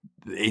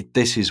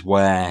this is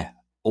where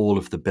all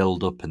of the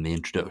build-up and the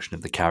introduction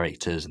of the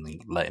characters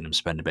and letting them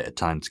spend a bit of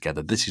time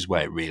together, this is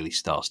where it really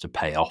starts to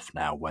pay off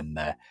now, when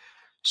they're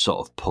sort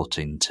of put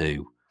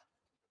into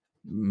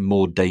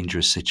more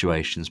dangerous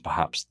situations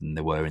perhaps than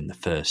they were in the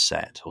first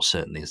set, or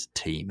certainly as a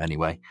team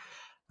anyway.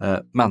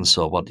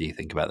 Mansoor, what do you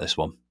think about this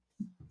one?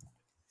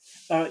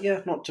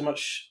 Yeah, not too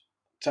much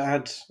to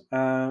add.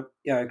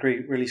 Yeah, I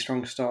agree. Really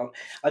strong start.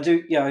 I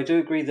do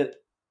agree that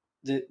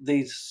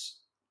these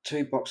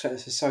two box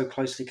sets are so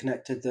closely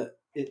connected that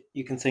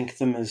you can think of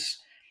them as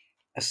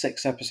a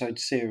 6-episode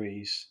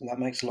series, and that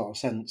makes a lot of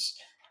sense.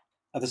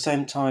 At the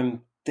same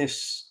time,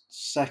 this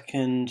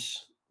second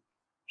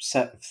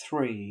set of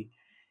 3,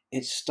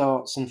 it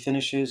starts and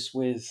finishes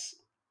with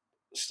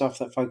stuff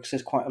that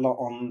focuses quite a lot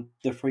on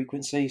the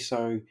frequency,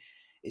 so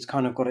it's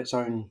kind of got its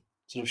own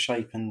sort of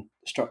shape and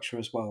structure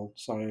as well.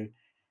 So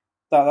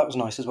that was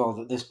nice as well,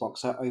 that this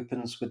box set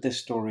opens with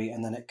this story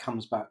and then it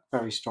comes back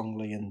very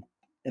strongly in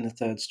the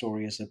third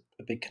story as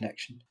a big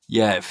connection.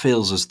 Yeah, it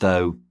feels as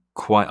though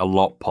quite a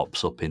lot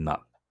pops up in that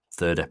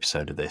third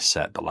episode of this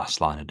set, the last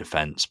line of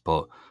defense,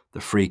 but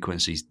the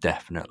frequency is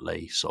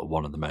definitely sort of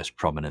one of the most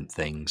prominent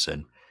things,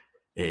 and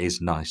it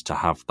is nice to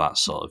have that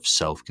sort of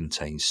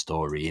self-contained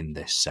story in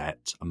this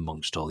set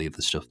amongst all the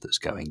other stuff that's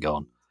going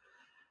on.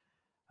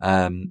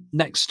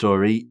 Next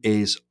story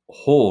is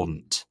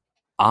Haunt.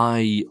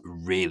 I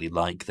really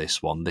like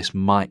this one. This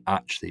might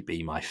actually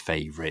be my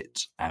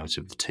favourite out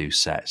of the 2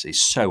 sets.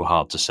 It's so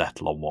hard to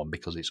settle on one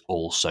because it's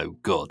all so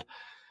good.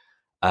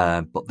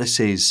 But this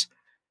is,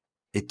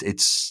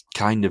 it's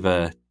kind of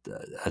a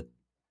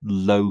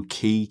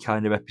low-key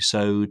kind of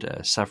episode.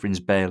 Saverin's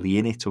barely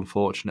in it,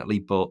 unfortunately,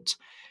 but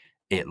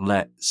it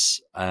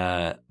lets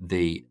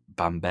the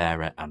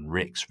Bambera and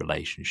Rick's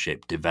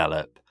relationship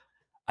develop,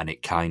 and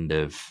it kind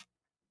of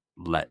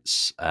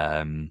lets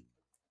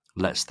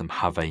them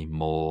have a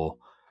more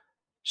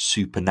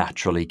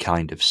supernaturally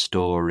kind of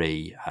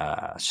story,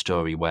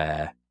 story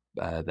where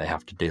they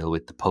have to deal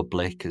with the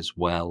public as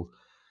well.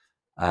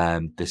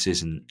 This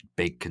isn't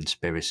big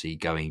conspiracy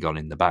going on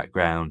in the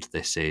background.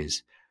 This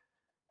is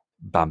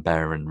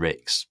Bambera and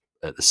Rick's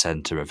at the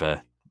centre of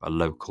a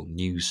local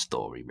news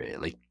story,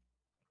 really.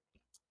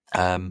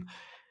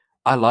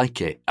 I like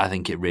it. I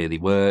think it really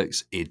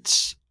works.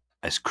 It's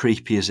as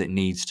creepy as it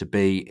needs to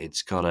be.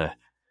 It's got a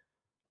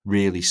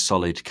really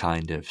solid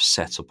kind of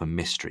setup and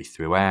mystery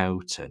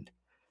throughout, and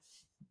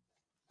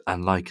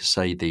like I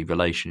say, the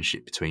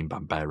relationship between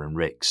Bambera and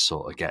Rick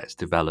sort of gets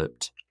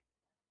developed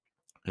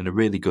in a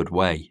really good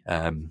way.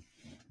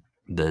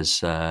 There's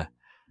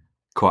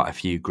quite a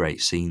few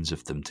great scenes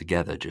of them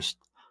together, just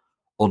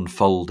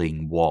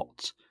unfolding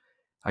what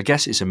I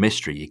guess it's a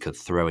mystery you could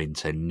throw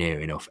into near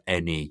enough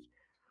any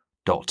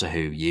Doctor Who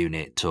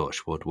unit,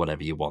 Torchwood,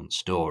 whatever you want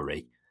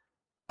story,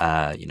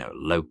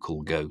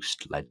 local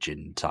ghost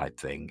legend type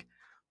thing.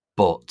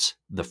 But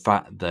the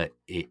fact that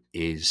it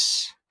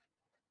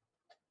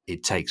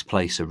takes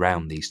place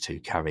around these 2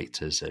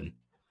 characters and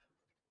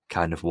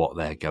kind of what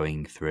they're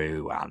going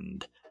through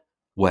and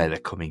where they're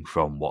coming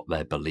from, what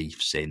their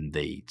beliefs in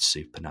the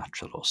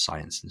supernatural or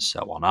science and so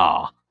on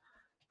are,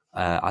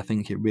 I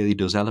think it really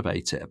does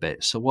elevate it a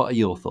bit. So what are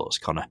your thoughts,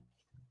 Connor?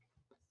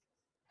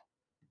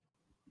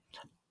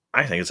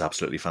 I think it's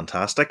absolutely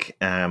fantastic,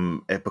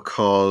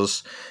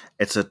 because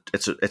it's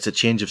a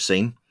change of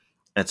scene,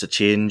 it's a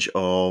change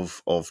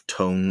of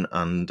tone,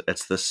 and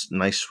it's this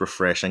nice,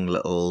 refreshing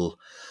little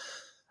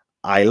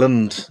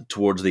island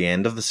towards the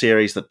end of the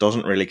series that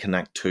doesn't really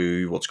connect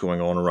to what's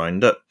going on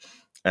around it.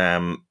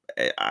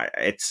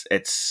 It's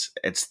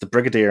the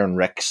Brigadier and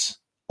Rick's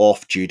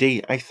off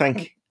duty, I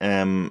think.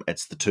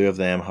 It's the 2 of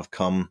them have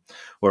come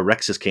where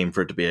Rex has came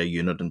for it to be a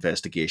unit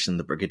investigation.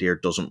 The Brigadier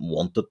doesn't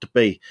want it to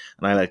be,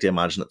 and I like to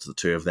imagine that the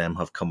 2 of them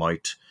have come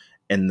out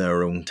in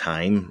their own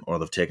time, or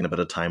they've taken a bit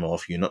of time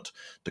off unit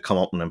to come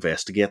up and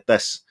investigate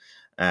this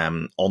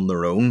on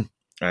their own.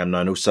 Now,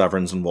 I know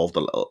Saverin's involved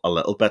a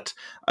little bit.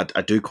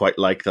 I do quite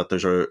like that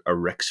there's a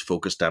Rick's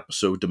focused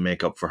episode to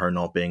make up for her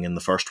not being in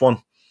the first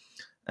one.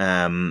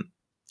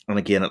 and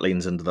again it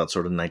leans into that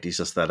sort of 90s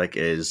aesthetic,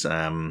 is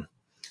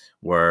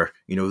where,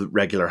 you know,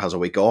 Regular has a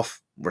week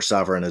off, where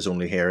Saverin is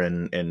only here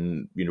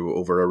in you know,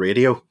 over a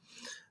radio.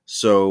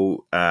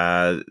 So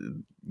I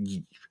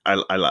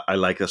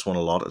like this one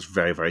a lot. It's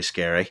very, very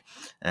scary.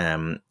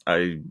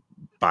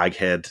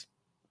 Baghead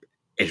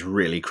is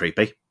really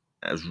creepy,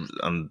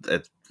 and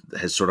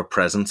his sort of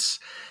presence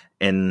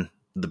in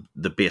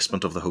the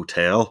basement of the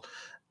hotel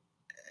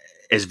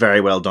is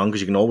very well done,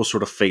 because you can always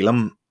sort of feel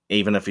him,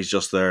 even if he's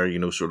just there, you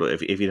know, sort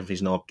of, even if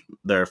he's not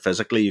there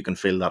physically, you can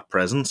feel that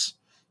presence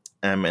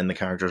in the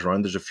characters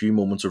around. There's a few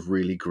moments of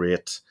really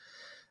great,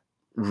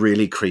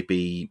 really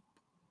creepy,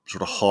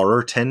 sort of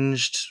horror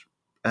tinged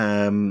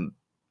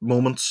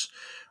moments.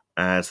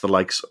 It's the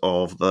likes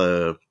of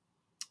the,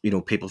 you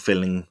know, people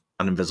feeling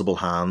an invisible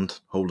hand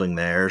holding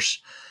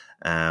theirs.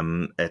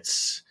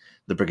 It's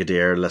the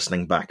Brigadier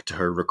listening back to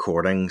her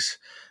recordings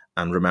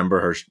and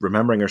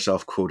remembering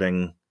herself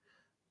quoting,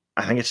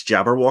 I think it's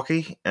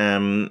Jabberwocky,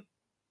 and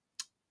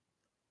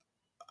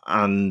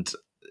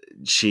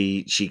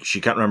she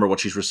can't remember what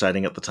she's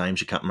reciting at the time.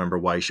 She can't remember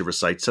why she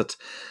recites it,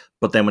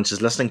 but then when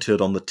she's listening to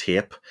it on the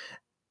tape,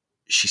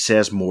 she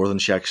says more than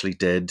she actually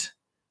did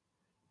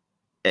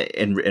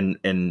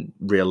in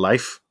real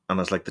life, and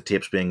it's like the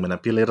tape's being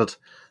manipulated.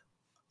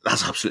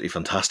 That's absolutely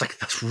fantastic.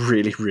 That's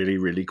really, really,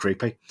 really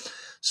creepy.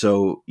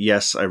 So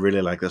yes, I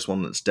really like this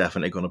one. It's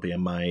definitely going to be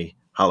in my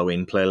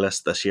Halloween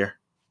playlist this year.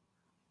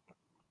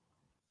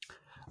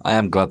 I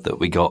am glad that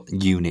we got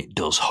Unit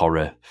Does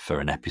Horror for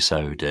an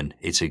episode, and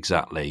it's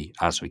exactly,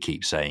 as we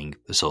keep saying,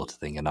 the sort of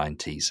thing a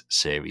 90s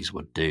series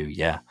would do,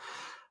 yeah.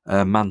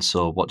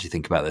 Mansoor, what do you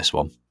think about this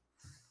one?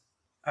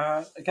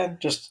 Again,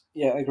 just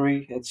I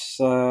agree. It's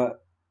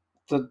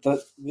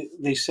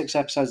these 6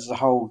 episodes as a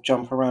whole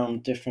jump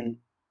around different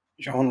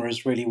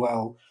genres really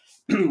well,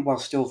 while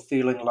still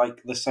feeling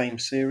like the same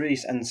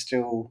series, and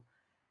still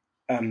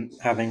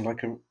having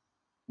like a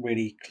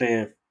really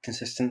clear,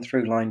 consistent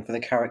through line for the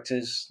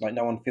characters. Like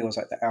no one feels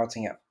like they're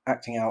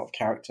acting out of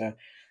character,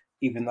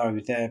 even though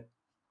they're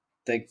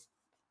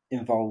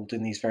involved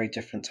in these very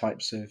different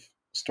types of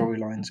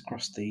storylines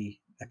across the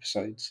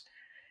episodes.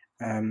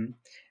 And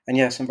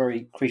yeah, some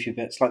very creepy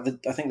bits. Like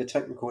I think the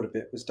tape recorder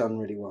bit was done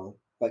really well.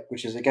 Like,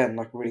 which is again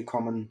like a really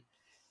common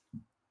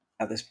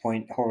at this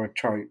point horror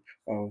trope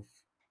of,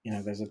 you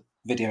know, there's a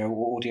video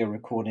or audio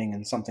recording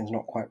and something's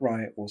not quite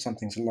right, or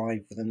something's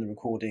live within the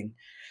recording,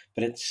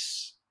 but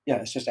it's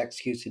just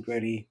executed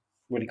really,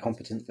 really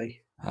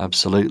competently.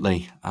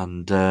 Absolutely.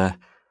 And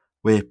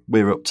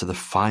we're up to the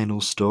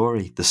final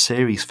story, the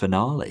series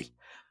finale,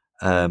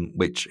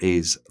 which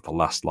is The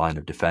Last Line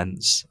of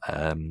Defense.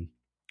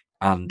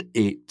 And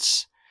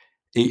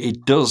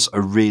it does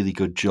a really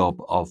good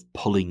job of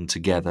pulling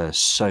together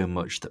so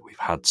much that we've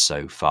had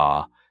so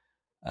far.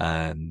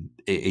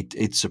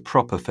 It's a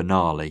proper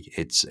finale.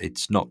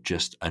 It's not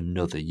just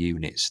another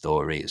unit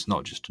story. It's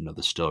not just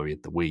another story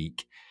of the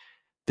week.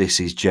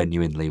 This is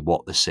genuinely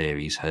what the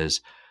series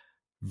has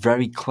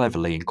very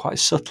cleverly and quite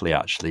subtly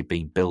actually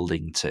been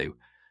building to.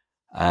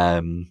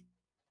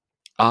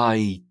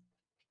 I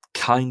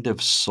kind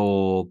of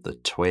saw the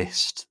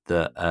twist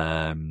that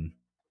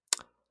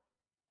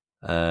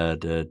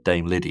the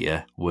Dame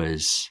Lydia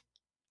was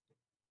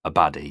a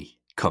baddie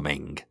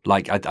coming.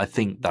 Like I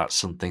think that's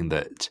something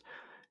that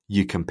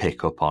you can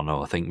pick up on,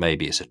 or I think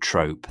maybe it's a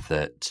trope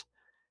that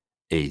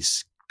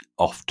is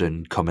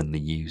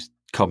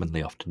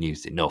commonly often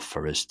used enough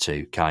for us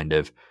to kind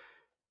of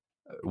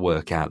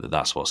work out that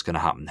that's what's going to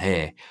happen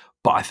here.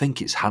 But I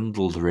think it's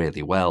handled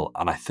really well,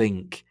 and I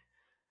think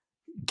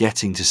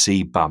getting to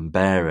see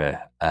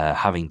Bambera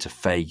having to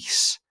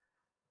face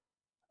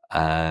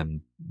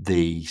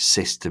the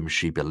system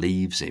she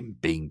believes in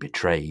being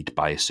betrayed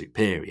by a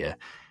superior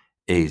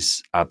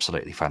is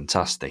absolutely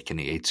fantastic, and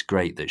it's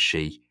great that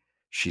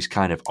she's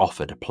kind of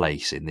offered a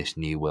place in this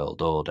new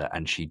world order,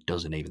 and she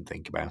doesn't even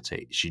think about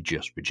it. She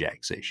just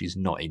rejects it. She's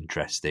not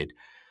interested.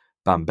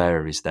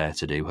 Bambera is there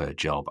to do her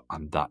job,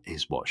 and that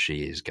is what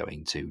she is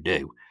going to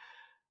do.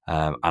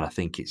 And I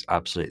think it's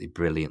absolutely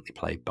brilliantly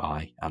played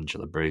by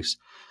Angela Bruce.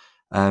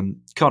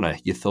 Connor,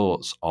 your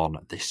thoughts on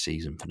this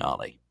season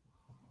finale?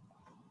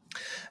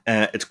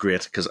 It's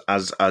great because,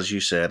 as you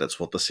said, it's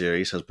what the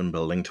series has been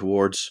building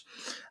towards,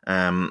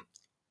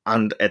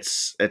 and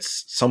it's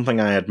something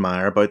I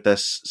admire about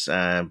this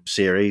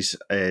series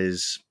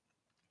is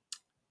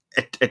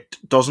it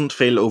doesn't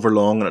feel over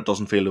long and it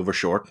doesn't feel over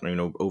short.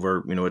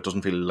 It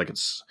doesn't feel like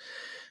it's,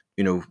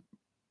 you know,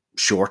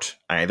 short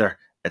either.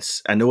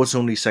 I know it's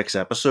only 6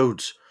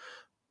 episodes,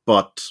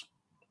 but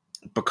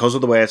because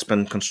of the way it's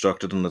been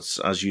constructed, and it's,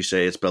 as you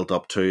say, it's built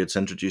up to, it's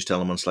introduced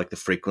elements like the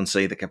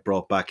frequency that get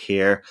brought back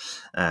here.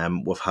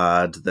 We've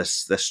had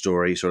this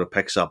story sort of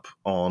picks up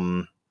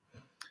on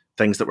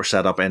things that were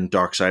set up in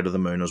Dark Side of the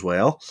Moon as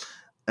well.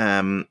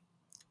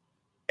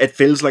 It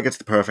feels like it's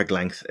the perfect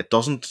length. It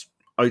doesn't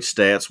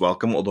outstay its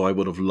welcome, although I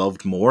would have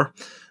loved more.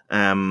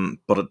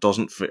 But it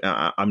doesn't.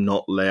 I'm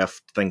not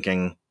left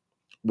thinking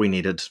we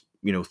needed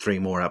 3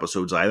 more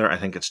episodes either. I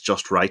think it's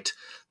just right.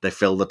 They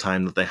fill the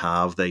time that they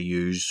have. They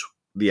use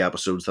the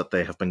episodes that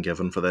they have been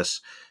given for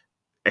this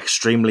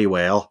extremely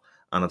well,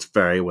 and it's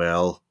very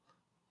well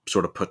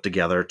sort of put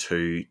together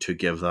to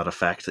give that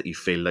effect that you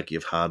feel like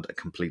you've had a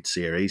complete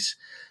series,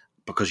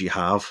 because you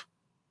have.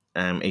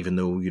 Even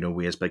though,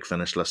 we as Big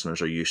Finish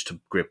listeners are used to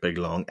great big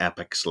long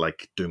epics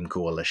like Doom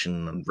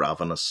Coalition and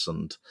Ravenous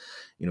and,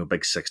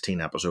 big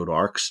 16 episode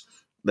arcs,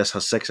 this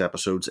has 6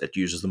 episodes. It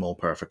uses them all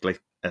perfectly.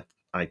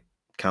 I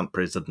can't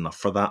praise it enough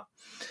for that.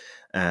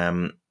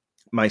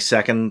 My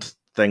second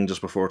thing,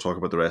 just before I talk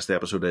about the rest of the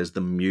episode, is the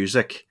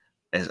music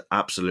is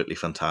absolutely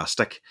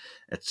fantastic.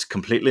 It's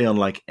completely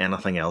unlike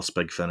anything else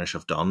Big Finish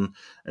have done.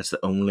 It's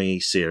the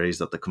only series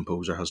that the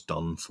composer has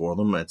done for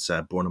them. It's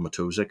Borna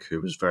Matozic,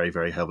 who was very,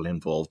 very heavily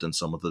involved in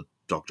some of the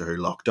Doctor Who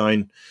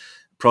lockdown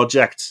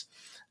projects.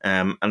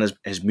 And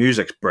his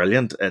music's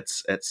brilliant. It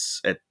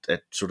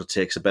sort of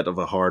takes a bit of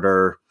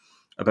a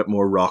bit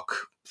more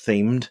rock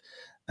themed.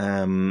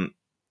 And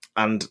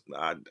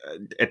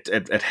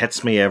it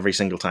hits me every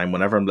single time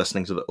whenever I'm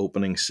listening to the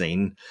opening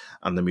scene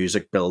and the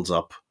music builds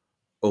up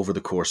over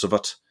the course of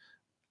it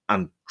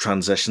and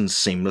transitions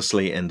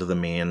seamlessly into the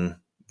main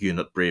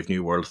unit Brave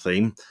New World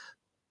theme.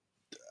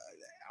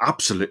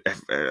 Absolutely,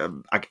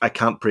 I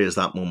can't praise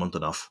that moment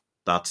enough.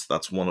 That's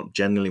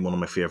genuinely one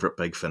of my favorite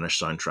Big Finish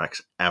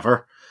soundtracks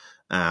ever.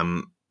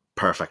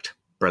 Perfect,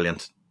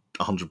 brilliant,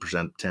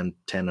 100%,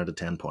 10 out of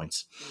 10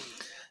 points.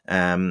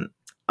 And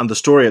the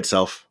story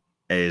itself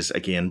is,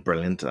 again,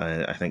 brilliant.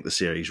 I think the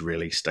series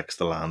really sticks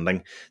the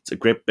landing. It's a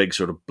great big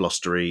sort of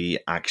blustery,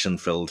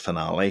 action-filled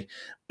finale,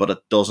 but it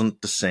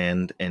doesn't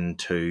descend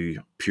into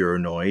pure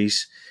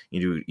noise.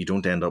 You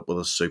don't end up with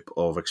a soup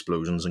of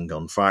explosions and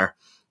gunfire.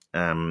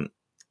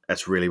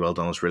 It's really well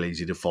done. It's really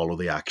easy to follow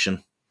the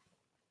action.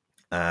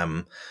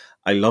 I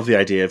love the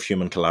idea of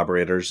human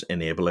collaborators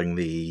enabling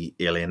the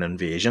alien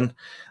invasion.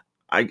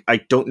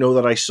 I don't know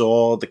that I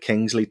saw the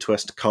Kingsley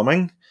twist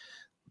coming,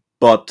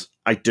 but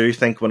I do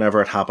think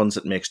whenever it happens,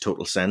 it makes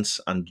total sense,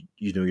 and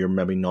you're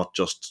maybe not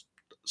just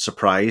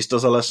surprised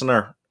as a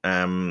listener.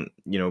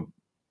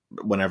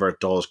 Whenever it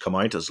does come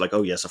out, it's like,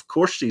 oh yes, of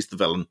course she's the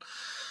villain.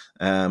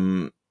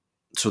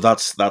 So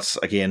that's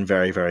again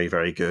very, very,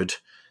 very good,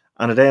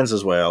 and it ends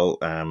as well.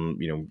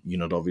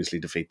 Unit obviously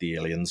defeat the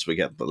aliens. We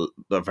get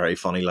the very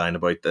funny line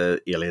about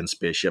the alien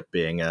spaceship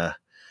being an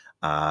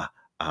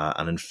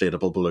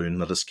inflatable balloon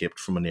that escaped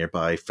from a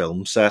nearby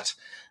film set.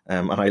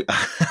 And I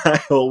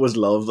I always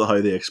love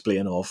how they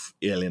explain off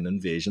alien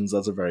invasions.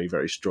 That's a very,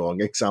 very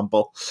strong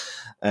example.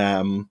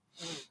 And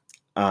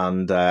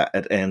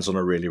it ends on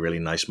a really, really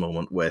nice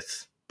moment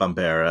with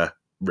Bambera,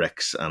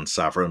 Rix, and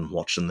Saverin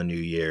watching the New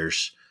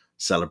Year's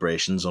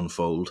celebrations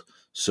unfold.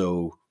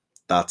 So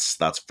that's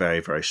very,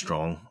 very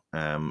strong.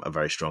 A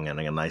very strong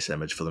ending, a nice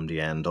image for them to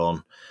end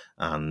on.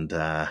 And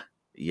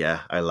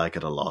yeah, I like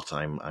it a lot.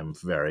 I'm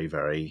very,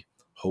 very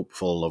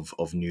hopeful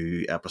of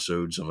new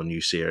episodes of a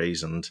new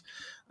series, and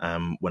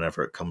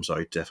whenever it comes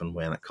out, if and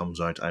when it comes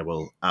out, I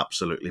will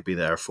absolutely be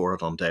there for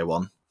it on day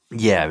one.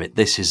 Yeah,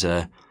 this is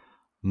a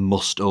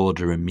must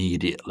order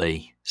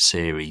immediately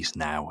series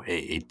now.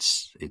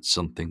 It's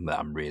something that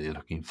I'm really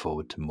looking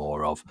forward to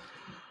more of.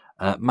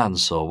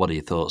 Mansoor, what are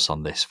your thoughts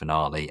on this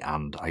finale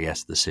and I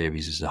guess the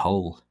series as a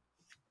whole?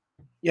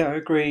 Yeah, I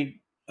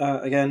agree.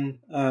 Again,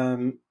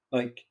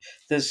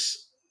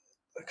 there's,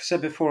 like I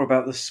said before,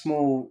 about the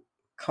small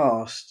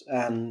cast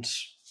and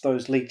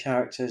those lead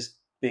characters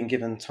being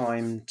given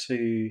time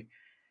to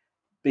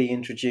be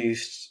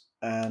introduced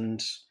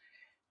and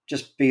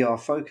just be our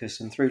focus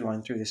and through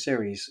line through the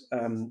series.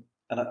 And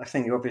I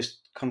think the obvious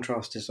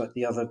contrast is like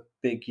the other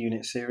big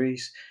unit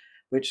series,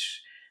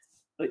 which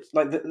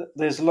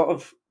there's a lot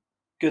of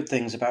good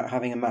things about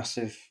having a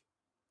massive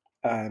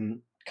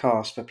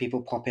cast where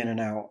people pop in and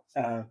out.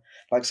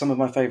 Like some of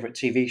my favorite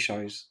TV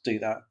shows do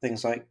that.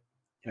 Things like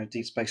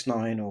Deep Space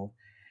Nine or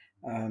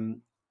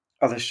um,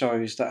 other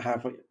shows that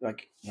have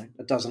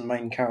a dozen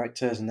main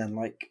characters and then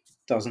like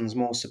dozens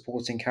more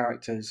supporting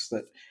characters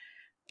that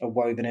are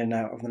woven in and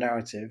out of the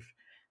narrative.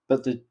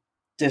 But the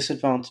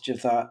disadvantage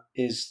of that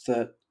is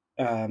that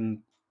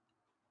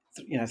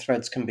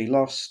threads can be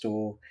lost,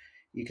 or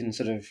you can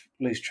sort of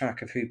lose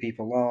track of who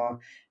people are.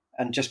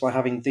 And just by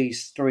having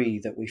these three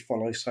that we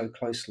follow so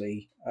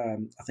closely,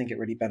 I think it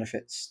really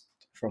benefits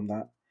from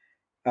that.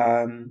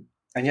 And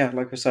yeah,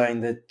 like we're saying,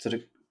 the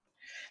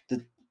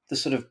the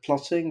sort of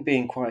plotting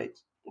being quite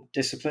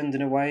disciplined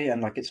in a way,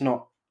 and like it's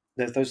not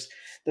there's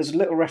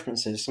little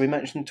references. So we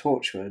mentioned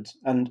Torchwood,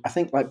 and I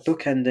think like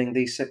bookending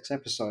these 6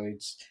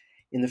 episodes.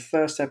 In the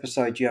first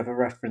episode, you have a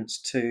reference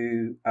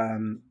to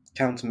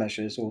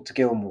countermeasures or to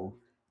Gilmore.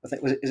 I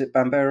think is it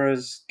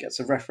Bambera's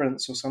gets a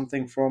reference or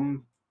something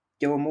from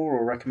Gilmore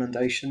or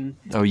recommendation.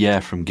 Oh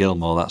yeah, from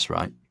Gilmore, that's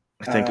right.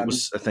 I think it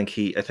was. I think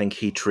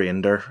he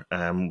trained her.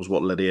 Was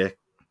what Lydia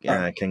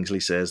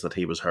Kingsley says, that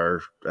he was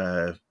her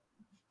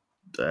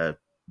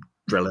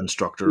drill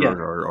instructor Yeah.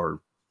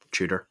 or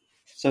tutor.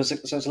 So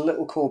it's a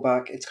little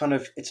callback. It's kind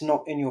of it's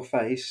not in your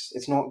face.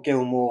 It's not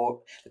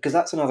Gilmore, because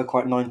that's another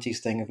quite 90s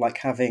thing of like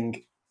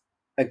having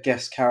a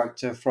guest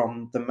character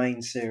from the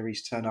main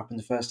series turn up in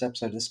the first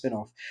episode of the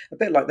spin-off, a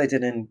bit like they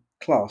did in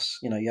Class.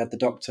 You know, you had the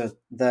Doctor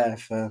there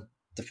for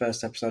the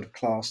first episode of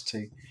Class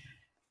to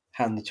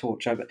hand the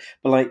torch over,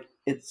 but like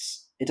it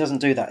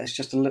doesn't do that. It's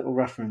just a little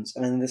reference,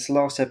 and in this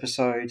last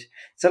episode,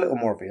 it's a little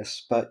more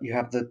obvious. But you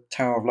have the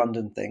Tower of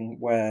London thing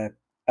where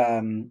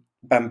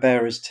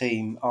Bambera's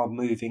team are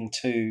moving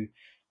to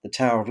the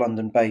Tower of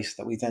London base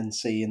that we then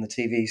see in the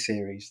TV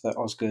series that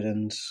Osgood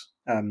and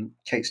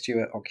Kate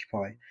Stewart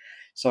occupy.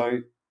 So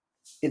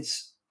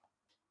it's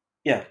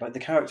like the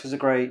characters are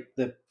great,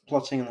 the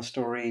plotting and the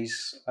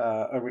stories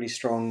are really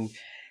strong,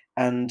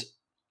 and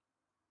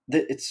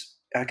it's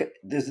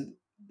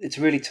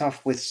really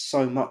tough with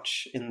so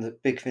much in the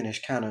Big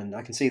Finish canon.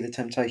 I can see the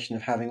temptation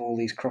of having all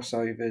these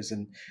crossovers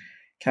and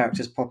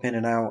characters pop in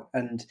and out,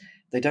 and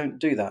they don't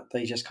do that.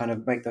 They just kind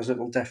of make those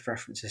little deft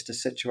references to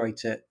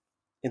situate it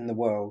in the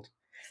world.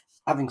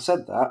 Having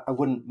said that, I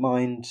wouldn't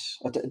mind.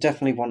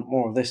 Definitely want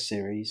more of this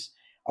series.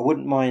 I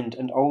wouldn't mind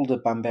an older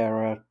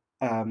Bambera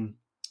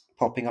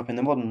popping up in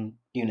the modern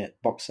unit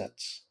box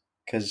sets.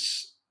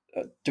 Because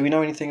do we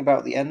know anything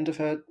about the end of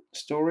her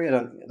story? I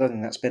don't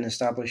think that's been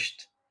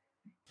established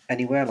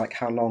anywhere. Like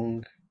how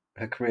long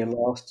her career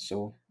lasts,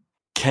 or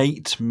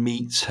Kate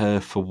meets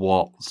her for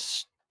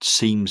what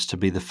seems to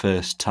be the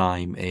first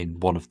time in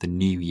one of the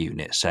new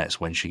unit sets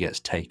when she gets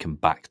taken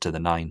back to the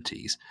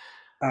 90s.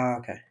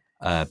 Okay.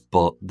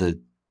 But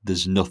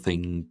there's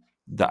nothing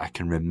that I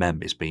can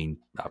remember. I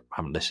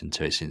haven't listened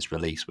to it since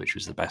release, which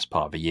was the best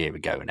part of a year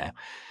ago now.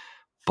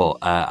 But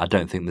I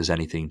don't think there's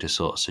anything to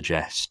sort of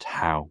suggest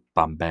how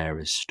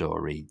Bambera's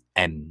story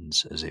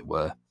ends, as it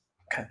were.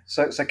 Okay,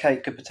 so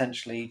Kate could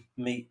potentially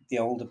meet the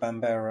older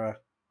Bambera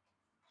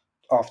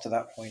after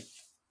that point,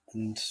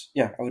 and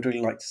yeah, I would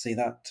really like to see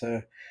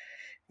that.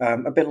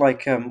 A bit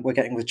like we're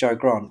getting with Joe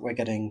Grant, we're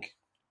getting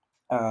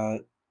her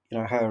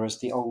as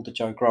the older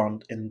Joe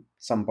Grant in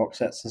some box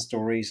sets and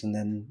stories, and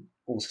then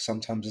also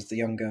sometimes as the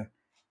younger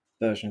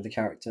version of the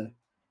character.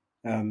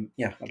 I'd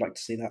like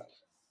to see that.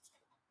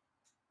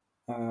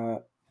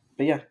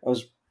 But yeah, I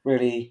was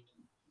really,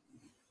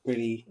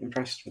 really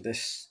impressed with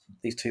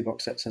these two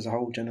box sets as a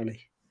whole.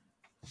 Generally,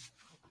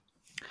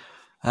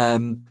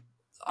 I'm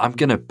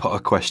going to put a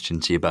question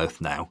to you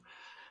both now.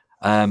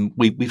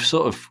 We've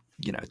sort of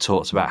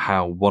talked about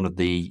how one of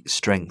the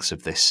strengths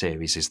of this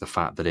series is the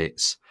fact that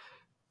it's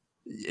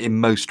in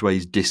most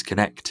ways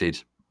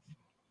disconnected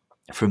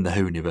from the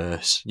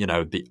Whoniverse. You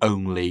know, the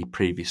only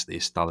previously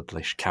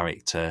established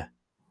character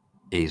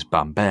is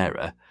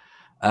Bambera.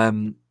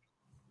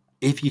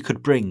 If you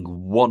could bring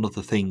one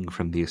other thing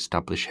from the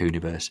established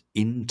Whoniverse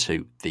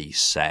into these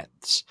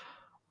sets,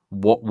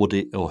 what would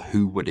it or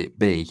who would it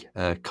be?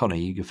 Connor,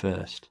 you go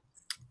first.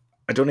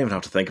 I don't even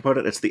have to think about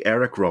it. It's the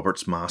Eric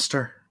Roberts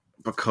Master,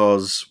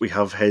 because we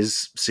have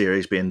his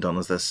series being done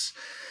as this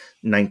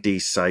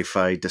 90s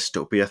sci-fi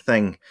dystopia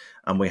thing,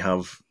 and we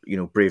have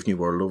Brave New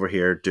World over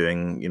here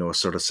doing a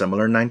sort of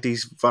similar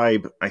 90s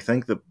vibe. I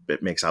think that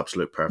it makes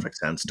absolute perfect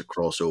sense to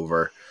cross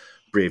over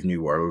Brave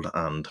New World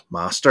and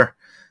Master.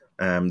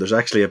 There's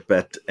actually a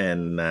bit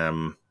in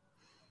the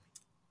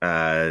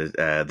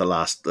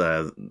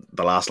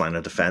last line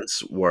of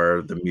defense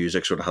where the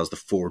music sort of has the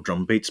four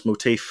drum beats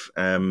motif,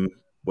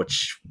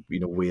 which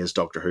we as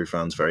Doctor Who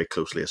fans very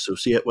closely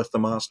associate with the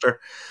Master.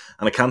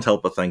 And I can't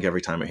help but think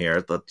every time I hear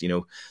it that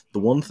the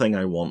one thing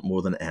I want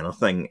more than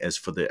anything is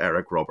for the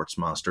Eric Roberts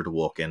Master to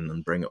walk in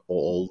and bring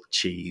all the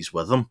cheese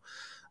with him,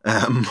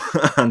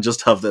 and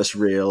just have this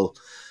real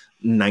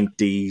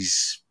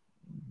 90s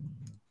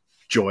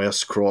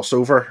joyous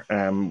crossover,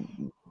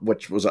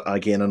 which was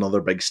again another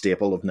big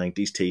staple of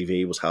 90s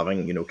TV, was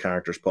having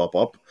characters pop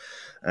up.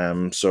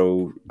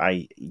 So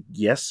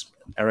yes,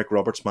 Eric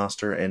Roberts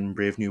Master in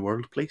Brave New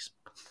World, please.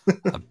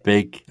 a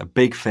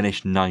big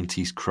Finnish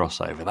 90s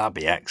crossover, that'd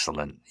be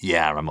excellent.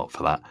 Yeah, I'm up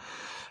for that.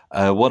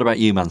 What about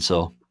you,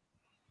 Mansoor?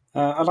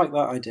 I like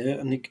that idea,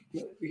 and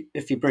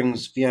if he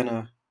brings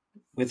Vienna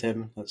with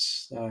him,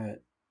 that's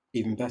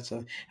even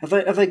better.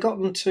 Have they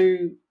gotten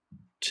to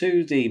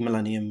the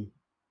Millennium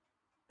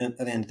at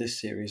the end of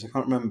this series? I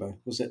can't remember.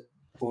 Was it?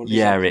 Or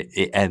Yeah,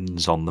 it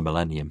ends on the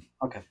Millennium.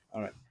 Okay,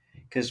 all right.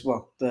 Because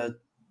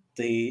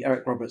the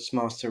Eric Roberts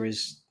Master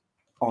is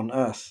on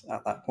Earth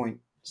at that point,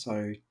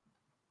 so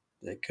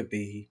there could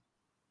be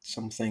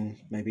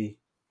something maybe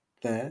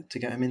there to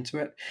get him into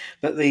it.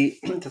 But the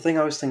the thing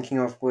I was thinking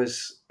of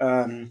was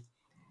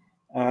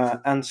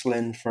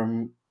Anselin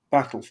from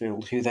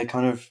Battlefield, who they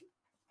kind of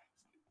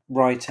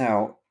write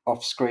out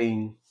off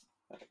screen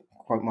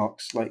quote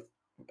marks like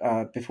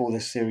before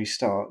this series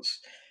starts.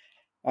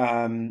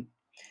 And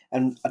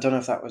I don't know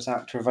if that was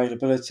actor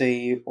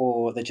availability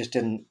or they just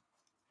didn't.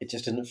 It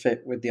just didn't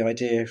fit with the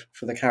idea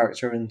for the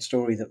character and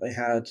story that they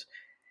had.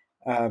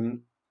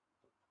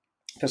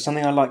 But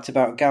something I liked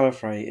about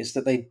Gallifrey is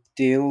that they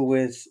deal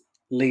with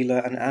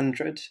Leela and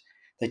Andred.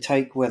 They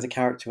take where the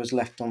character was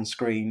left on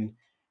screen,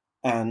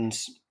 and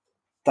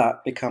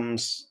that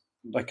becomes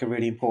like a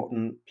really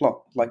important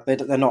plot. Like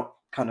they're not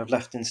kind of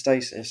left in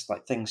stasis.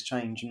 Like things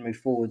change and move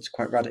forwards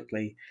quite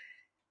radically.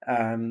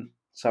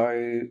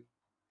 So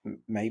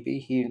maybe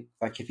he,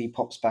 like, if he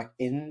pops back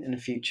in a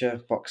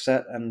future box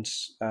set and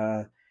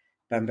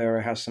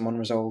Bambera has some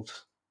unresolved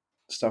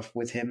stuff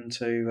with him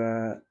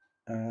to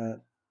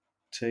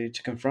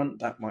confront,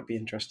 that might be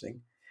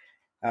interesting.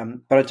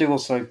 But I do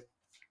also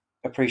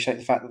appreciate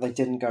the fact that they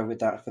didn't go with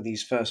that for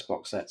these first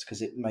box sets,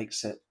 because it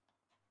makes it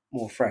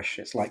more fresh.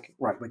 It's like,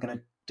 right, we're going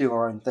to do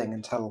our own thing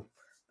and tell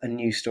a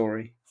new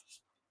story.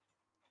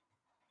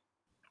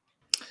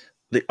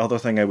 The other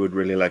thing I would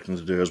really like them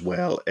to do as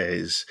well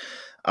is,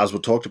 as we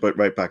talked about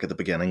right back at the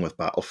beginning with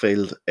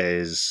Battlefield,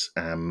 is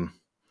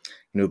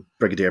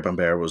Brigadier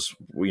Bambera was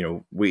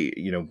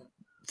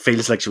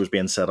feels like she was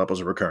being set up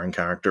as a recurring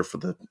character for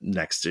the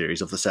next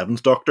series of the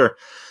Seventh Doctor.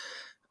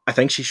 I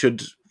think she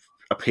should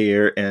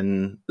appear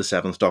in the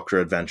Seventh Doctor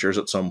adventures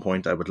at some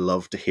point. I would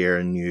love to hear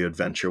a new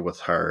adventure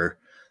with her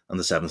and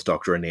the Seventh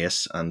Doctor and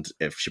Ace, and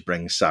if she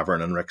brings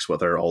Savern and Rix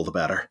with her, all the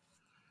better.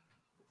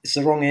 It's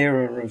the wrong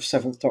era of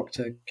Seventh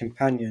Doctor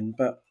companion,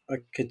 but I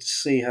could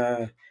see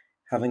her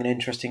having an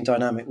interesting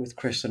dynamic with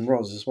Chris and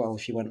Roz as well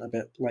if she went a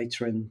bit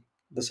later in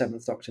the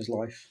Seventh Doctor's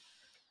life.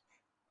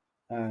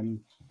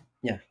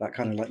 That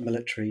kind of like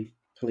military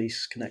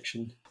police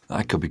connection.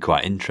 That could be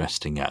quite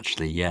interesting,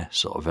 actually. Yeah,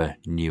 sort of a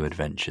new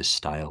adventures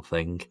style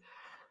thing.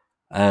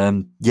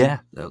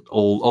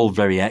 All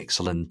very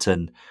excellent.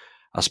 And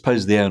I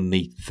suppose the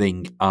only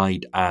thing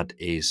I'd add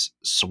is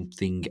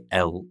something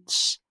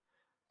else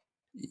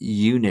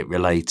unit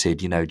related,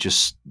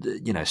 just,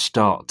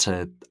 start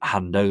to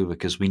hand over,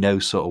 because we know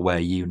sort of where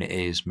unit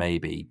is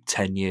maybe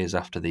 10 years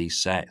after these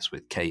sets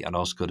with Kate and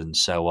Osgood and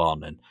so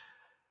on. And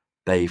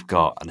they've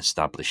got an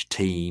established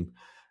team.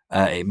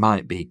 It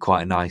might be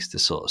quite nice to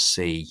sort of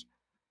see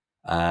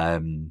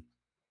Colonel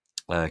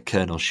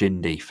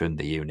Shindy from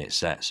the unit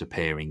sets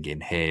appearing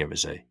in here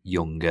as a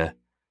younger,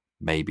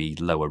 maybe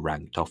lower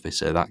ranked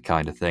officer, that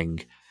kind of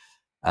thing.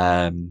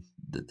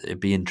 It'd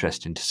be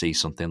interesting to see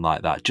something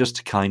like that, just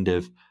to kind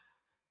of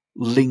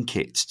link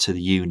it to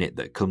the unit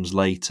that comes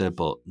later,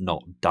 but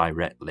not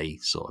directly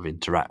sort of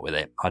interact with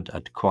it.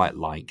 I'd quite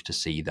like to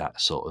see that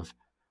sort of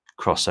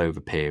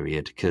crossover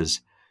period,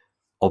 because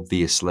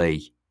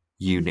obviously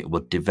unit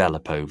would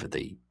develop over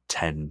the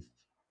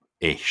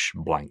 10-ish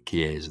blank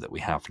years that we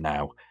have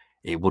now.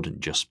 It wouldn't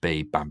just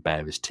be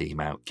Bambera's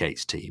team out,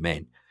 Kate's team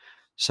in.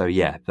 So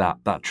yeah,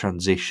 that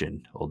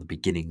transition, or the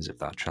beginnings of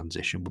that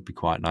transition, would be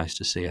quite nice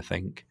to see, I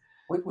think.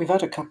 We've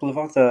had a couple of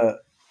other,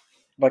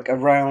 like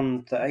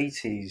around the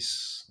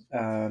 80s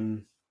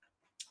and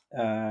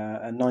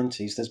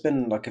 90s, there's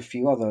been like a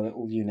few other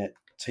little unit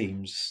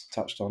teams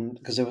touched on,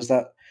 because there was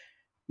that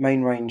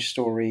main range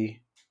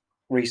story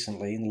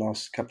recently in the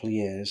last couple of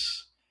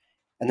years,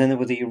 and then there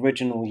were the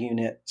original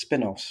unit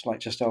spin-offs, like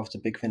just after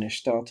Big Finish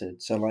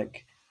started. So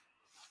like,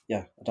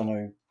 I don't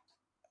know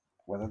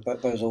whether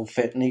those all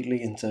fit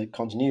neatly into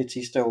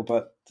continuity still,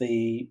 but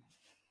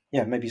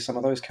maybe some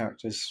of those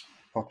characters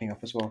popping up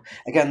as well.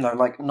 Again though,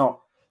 like,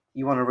 not,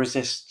 you want to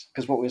resist,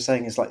 because what we're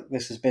saying is like,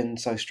 this has been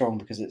so strong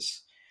because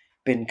it's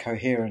been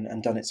coherent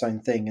and done its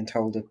own thing and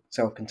told a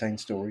self-contained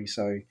story.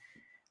 So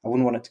I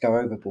wouldn't want it to go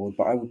overboard,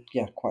 but I would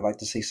quite like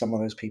to see some of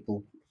those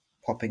people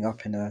popping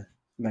up in a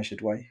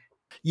measured way.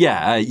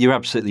 Yeah, you're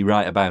absolutely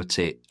right about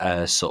it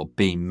sort of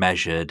being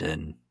measured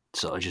and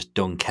sort of just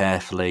done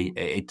carefully.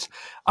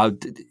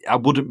 I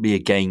wouldn't be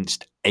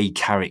against a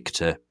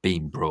character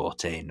being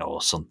brought in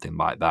or something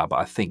like that, but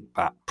I think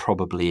that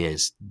probably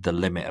is the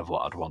limit of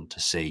what I'd want to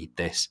see.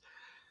 This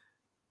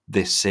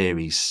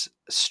series'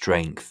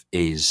 strength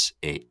is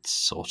its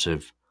sort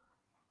of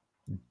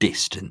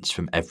distance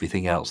from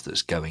everything else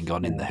that's going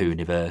on in the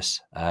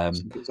Whoniverse.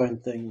 It's its own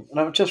thing. And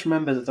I just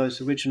remember that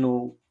those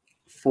original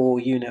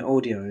 4-unit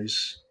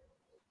audios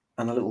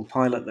and a little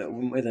pilot that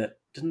went with it,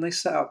 didn't they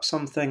set up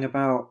something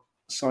about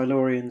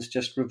Silurians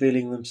just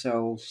revealing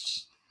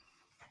themselves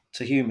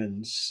to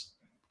humans,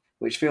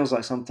 which feels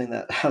like something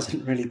that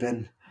hasn't really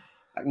been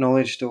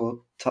acknowledged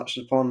or touched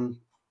upon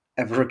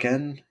ever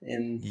again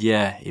in...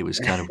 Yeah, it was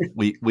kind of,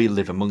 we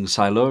live among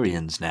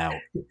Silurians now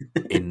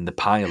in the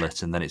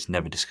pilot, and then it's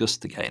never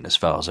discussed again as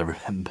far as I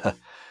remember.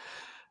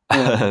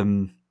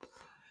 That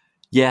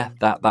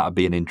would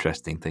be an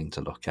interesting thing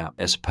to look at.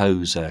 I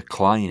suppose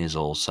Klein is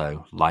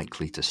also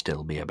likely to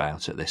still be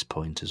about at this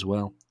point as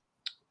well.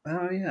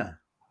 Oh, yeah.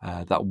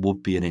 That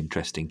would be an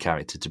interesting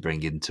character to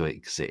bring into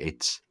it,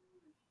 because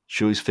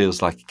she always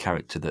feels like a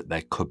character that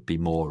there could be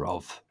more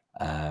of.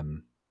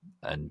 And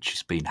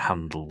she's been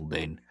handled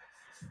in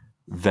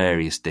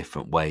various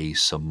different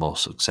ways, some more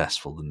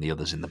successful than the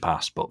others in the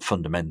past, but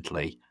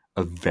fundamentally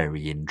a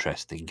very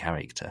interesting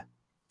character.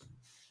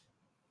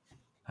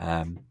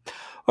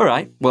 All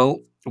right, well,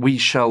 we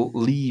shall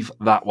leave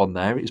that one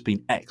there. It's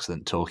been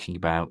excellent talking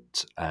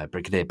about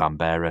Brigadier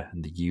Bambera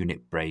and the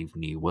unit Brave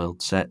New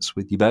World sets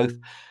with you both.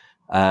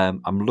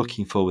 I'm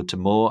looking forward to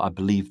more. I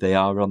believe they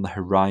are on the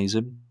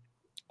horizon,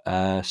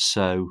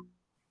 so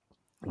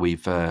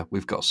we've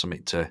got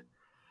something to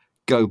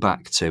go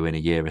back to in a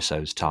year or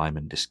so's time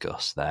and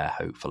discuss there,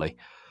 hopefully.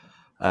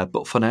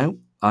 But for now,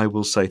 I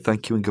will say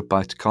thank you and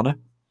goodbye to Connor.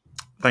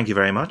 Thank you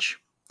very much.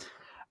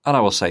 And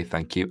I will say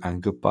thank you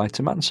and goodbye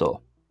to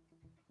Mansoor.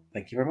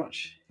 Thank you very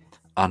much.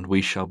 And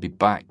we shall be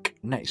back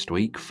next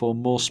week for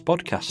more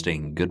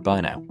spodcasting.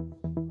 Goodbye now.